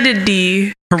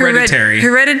 Hereditary.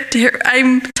 Hereditary.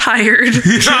 I'm tired. I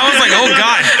was like, oh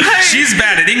God, she's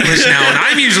bad at English now, and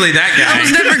I'm usually that guy. I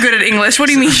was never good at English. What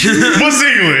do you mean? What's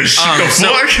English?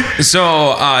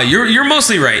 You're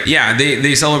mostly right. Yeah,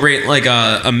 they celebrate like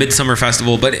a midsummer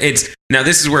festival, but now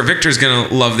this is where Victor's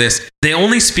gonna love this. They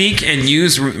only speak and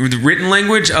use the written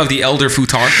language of the Elder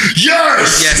Futar.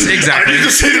 Yes, exactly. I need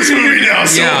to see this movie now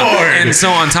so hard. And so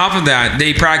on top of that,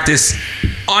 they practice.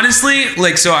 Honestly,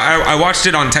 like, so I watched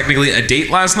it on technically a date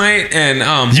last night, and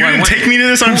you didn't take me to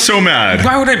this. I'm so mad.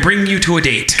 Why would I bring you to a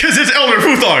date? Because it's Elder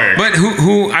Futhar. But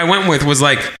who I went with was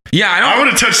like, I would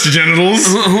have touched the genitals.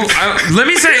 Let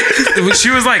me say, she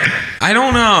was like, I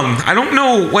don't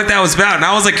know what that was about, and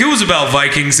I was like, it was about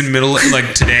Vikings in middle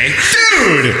like today,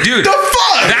 dude. The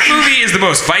fuck? That movie is the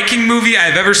most Viking movie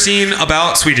I've ever seen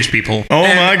about Swedish people. Oh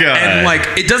my God! And like,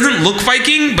 it doesn't look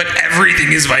Viking, but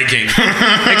everything is Viking,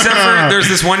 except for there's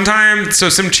this one time, so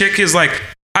some chick is like,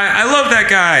 I love that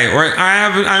guy, or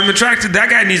I'm attracted.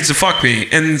 That guy needs to fuck me,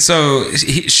 and so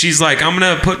she's like, I'm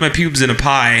gonna put my pubes in a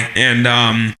pie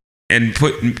and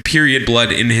put period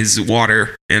blood in his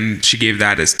water, and she gave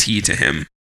that as tea to him.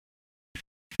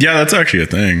 Yeah, that's actually a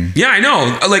thing. Yeah, I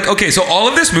know. Like, okay, so all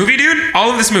of this movie,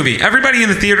 everybody in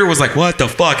the theater was like, what the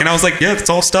fuck? And I was like, yeah,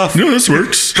 that's all stuff. No, this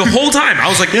works. The whole time. I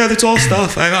was like, yeah, that's all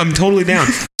stuff. I'm totally down.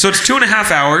 So it's 2.5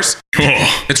 hours.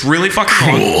 It's really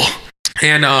fucking long.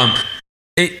 And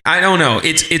I don't know.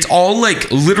 It's all like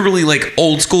literally like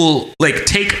old school, like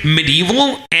take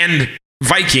medieval and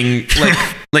Viking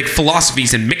like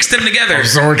philosophies and mix them together. I'm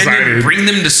so excited. And then bring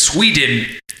them to Sweden.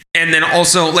 And then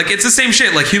also, like, it's the same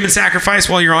shit, like human sacrifice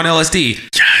while you're on LSD.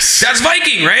 Yes. That's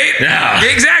Viking, right? Yeah.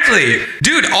 Exactly.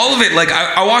 Dude, all of it. Like,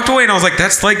 I walked away and I was like,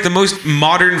 that's like the most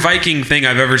modern Viking thing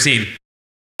I've ever seen.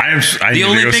 The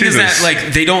only thing is that,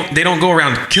 like, they don't go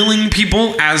around killing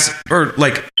people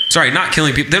not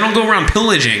killing people. They don't go around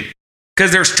pillaging.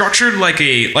 Because they're structured like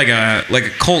a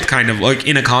cult, kind of like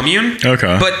in a commune.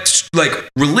 Okay. But like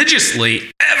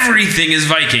religiously, everything is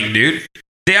Viking, dude.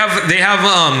 They have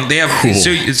cool.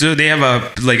 so they have a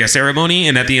ceremony,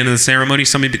 and at the end of the ceremony,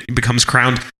 somebody becomes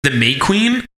crowned the May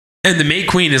Queen, and the May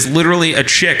Queen is literally a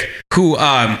chick who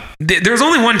there's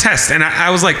only one test, and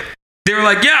I was like, they were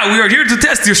like, yeah, we are here to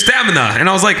test your stamina, and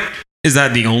I was like, is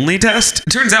that the only test? It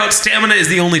turns out stamina is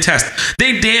the only test.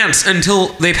 They dance until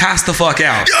they pass the fuck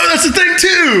out. Yo, that's the thing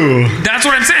too. That's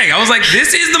what I'm saying. I was like,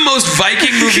 this is the most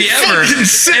Viking movie ever.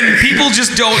 And people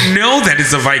just don't know that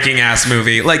it's a Viking ass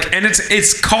movie. Like, and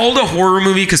it's called a horror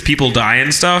movie because people die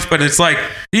and stuff, but it's like,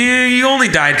 yeah, you only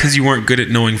died because you weren't good at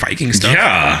knowing Viking stuff.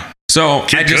 Yeah. So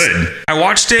I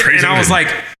watched it and I was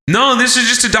like, no, this is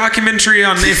just a documentary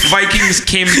on if Vikings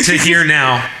came to here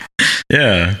now.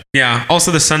 Yeah. Yeah.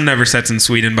 Also, the sun never sets in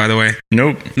Sweden, by the way.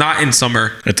 Nope. Not in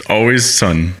summer. It's always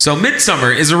sun. So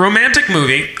Midsummer is a romantic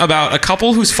movie about a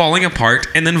couple who's falling apart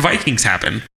and then Vikings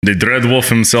happen. The Dread Wolf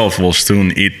himself will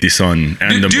soon eat the sun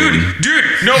and the moon. Dude,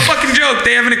 no fucking joke.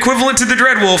 They have an equivalent to the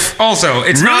Dread Wolf also.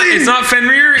 It's not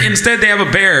Fenrir. Instead, they have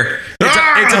a bear.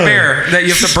 It's a bear that you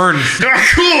have to burn.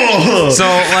 Cool. So,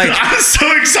 like, I'm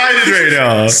so excited right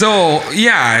now. So,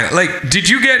 yeah, like, did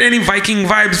you get any Viking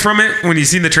vibes from it when you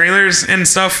see the trailers and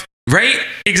stuff? Right?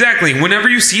 Exactly. Whenever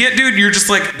you see it, dude, you're just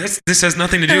like, this has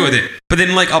nothing to do with it. But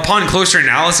then, like, upon closer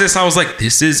analysis, I was like,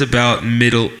 this is about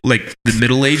the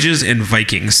Middle Ages and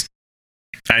Vikings.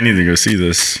 I need to go see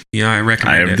this. Yeah, I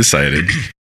recommend it. I have decided.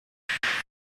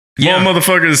 Yeah. Well,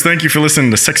 motherfuckers, thank you for listening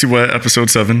to Sexy Wet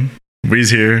episode 7.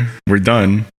 We's here. We're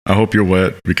done. I hope you're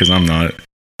wet because I'm not.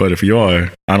 But if you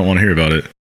are, I don't want to hear about it.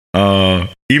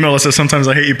 Email us at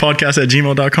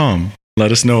sometimesIhateYouPodcast@gmail.com.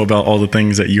 Let us know about all the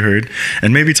things that you heard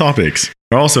and maybe topics.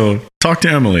 Or also, talk to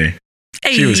Emily.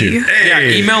 Hey. She was here. Hey. Yeah,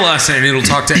 email us and it'll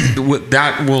talk to...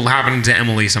 that will happen to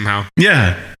Emily somehow.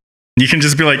 Yeah. You can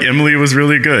just be like, Emily was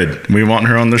really good. We want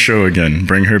her on the show again.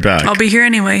 Bring her back. I'll be here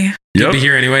anyway. Yep. You'll be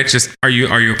here anyway. Just, are you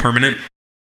a permanent?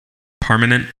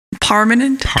 Parmesan?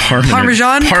 Parmesan.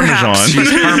 Parmesan.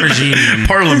 Parmesan.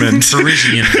 Parliament.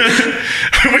 Parisian.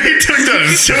 We took that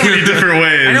in so many different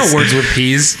ways. I know words with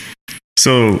P's.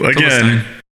 So, again,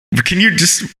 can you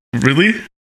just... Really?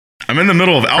 I'm in the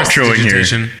middle of outroing here.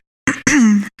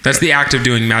 That's the act of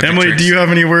doing magic Emily, tricks. do you have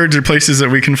any words or places that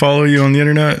we can follow you on the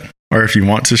internet? Or if you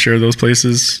want to share those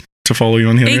places to follow you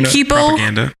on the internet?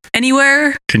 Propaganda.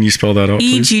 Anywhere. Can you spell that out,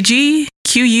 please?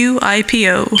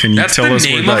 EGGQUIPO. Can you That's tell the us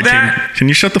name where of that came? Can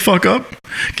you shut the fuck up?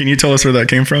 Can you tell us where that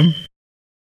came from?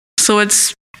 So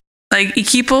it's like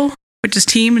equipo, which is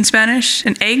team in Spanish,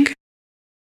 and egg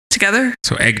together.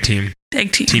 So egg team.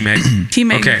 Egg team. Team egg.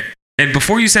 Team egg. Okay. And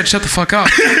before you said shut the fuck up,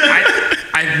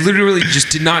 I I literally just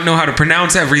did not know how to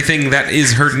pronounce everything that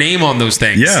is her name on those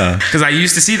things. Yeah. Because I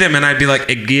used to see them and I'd be like,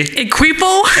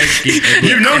 Equipo?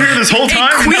 You've known her this whole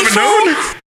time? You haven't known?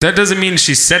 That doesn't mean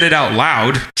she said it out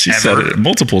loud. She said it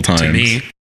multiple times. To me.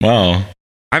 Wow.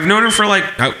 I've known her for like,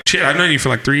 I've known you for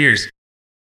like 3 years.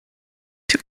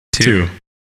 Two.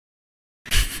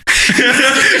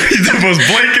 The most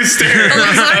blankest stare.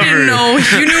 I didn't know.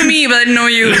 You knew me, but I didn't know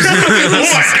you. Oh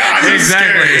my God.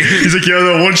 Exactly. He's like, yeah,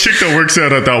 that one chick that works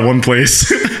out at that one place.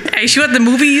 Hey, she went to the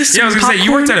movies. Yeah, I was going to say,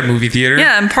 you worked at a movie theater.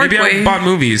 Yeah, in Parkway. Maybe I bought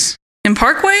movies. In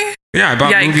Parkway? Yeah, I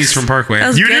bought movies from Parkway.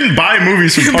 You didn't buy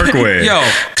movies from Parkway. Yo,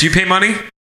 do you pay money?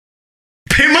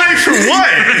 Pay money for what?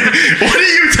 What are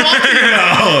you talking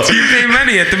about? You pay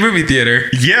money at the movie theater.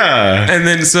 Yeah. And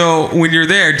then so when you're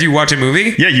there, do you watch a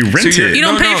movie? Yeah, you rent it. You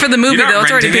don't pay for the movie though.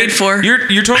 It's already paid for. You're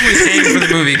totally paying for the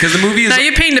movie because the movie is. Now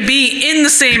you're paying to be in the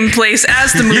same place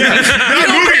as the movie. Yeah,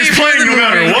 that movie is playing no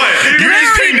matter what. You're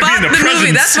just paying to be in the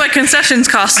presence. That's why concessions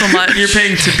cost so much. You're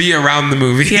paying to be around the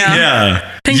movie.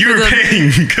 Yeah. You're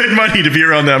paying good money to be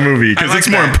around that movie because it's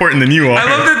more important than you are. I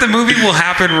love that the movie will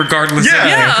happen regardless.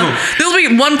 Yeah. There'll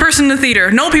be one person in the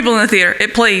theater, no people in the theater.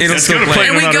 It plays. It'll still play.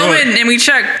 And we go in and we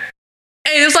check.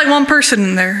 Hey, there's like one person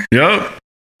in there. Yep.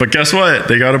 But guess what?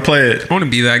 They got to play it. I want to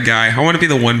be that guy. I want to be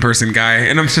the one person guy.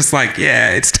 And I'm just like,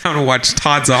 yeah, it's time to watch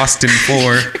Todd's Austin 4.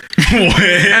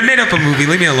 I made up a movie.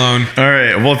 Leave me alone. All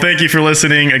right. Well, thank you for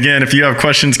listening. Again, if you have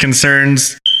questions,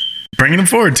 concerns, bringing them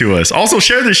forward to us. Also,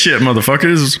 share this shit,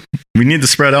 motherfuckers. We need to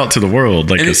spread out to the world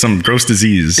like some gross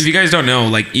disease. If you guys don't know,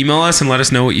 like, email us and let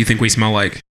us know what you think we smell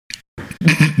like.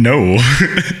 No.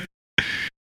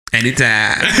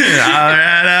 Anytime. All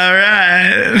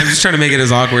right. I'm just trying to make it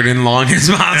as awkward and long as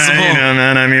possible. You know,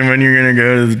 man. I mean, when you're going to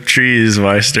go to the trees,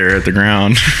 why stare at the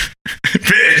ground?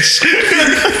 Bitch.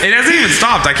 It hasn't even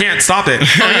stopped. I can't stop it. Oh,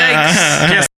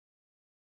 yikes.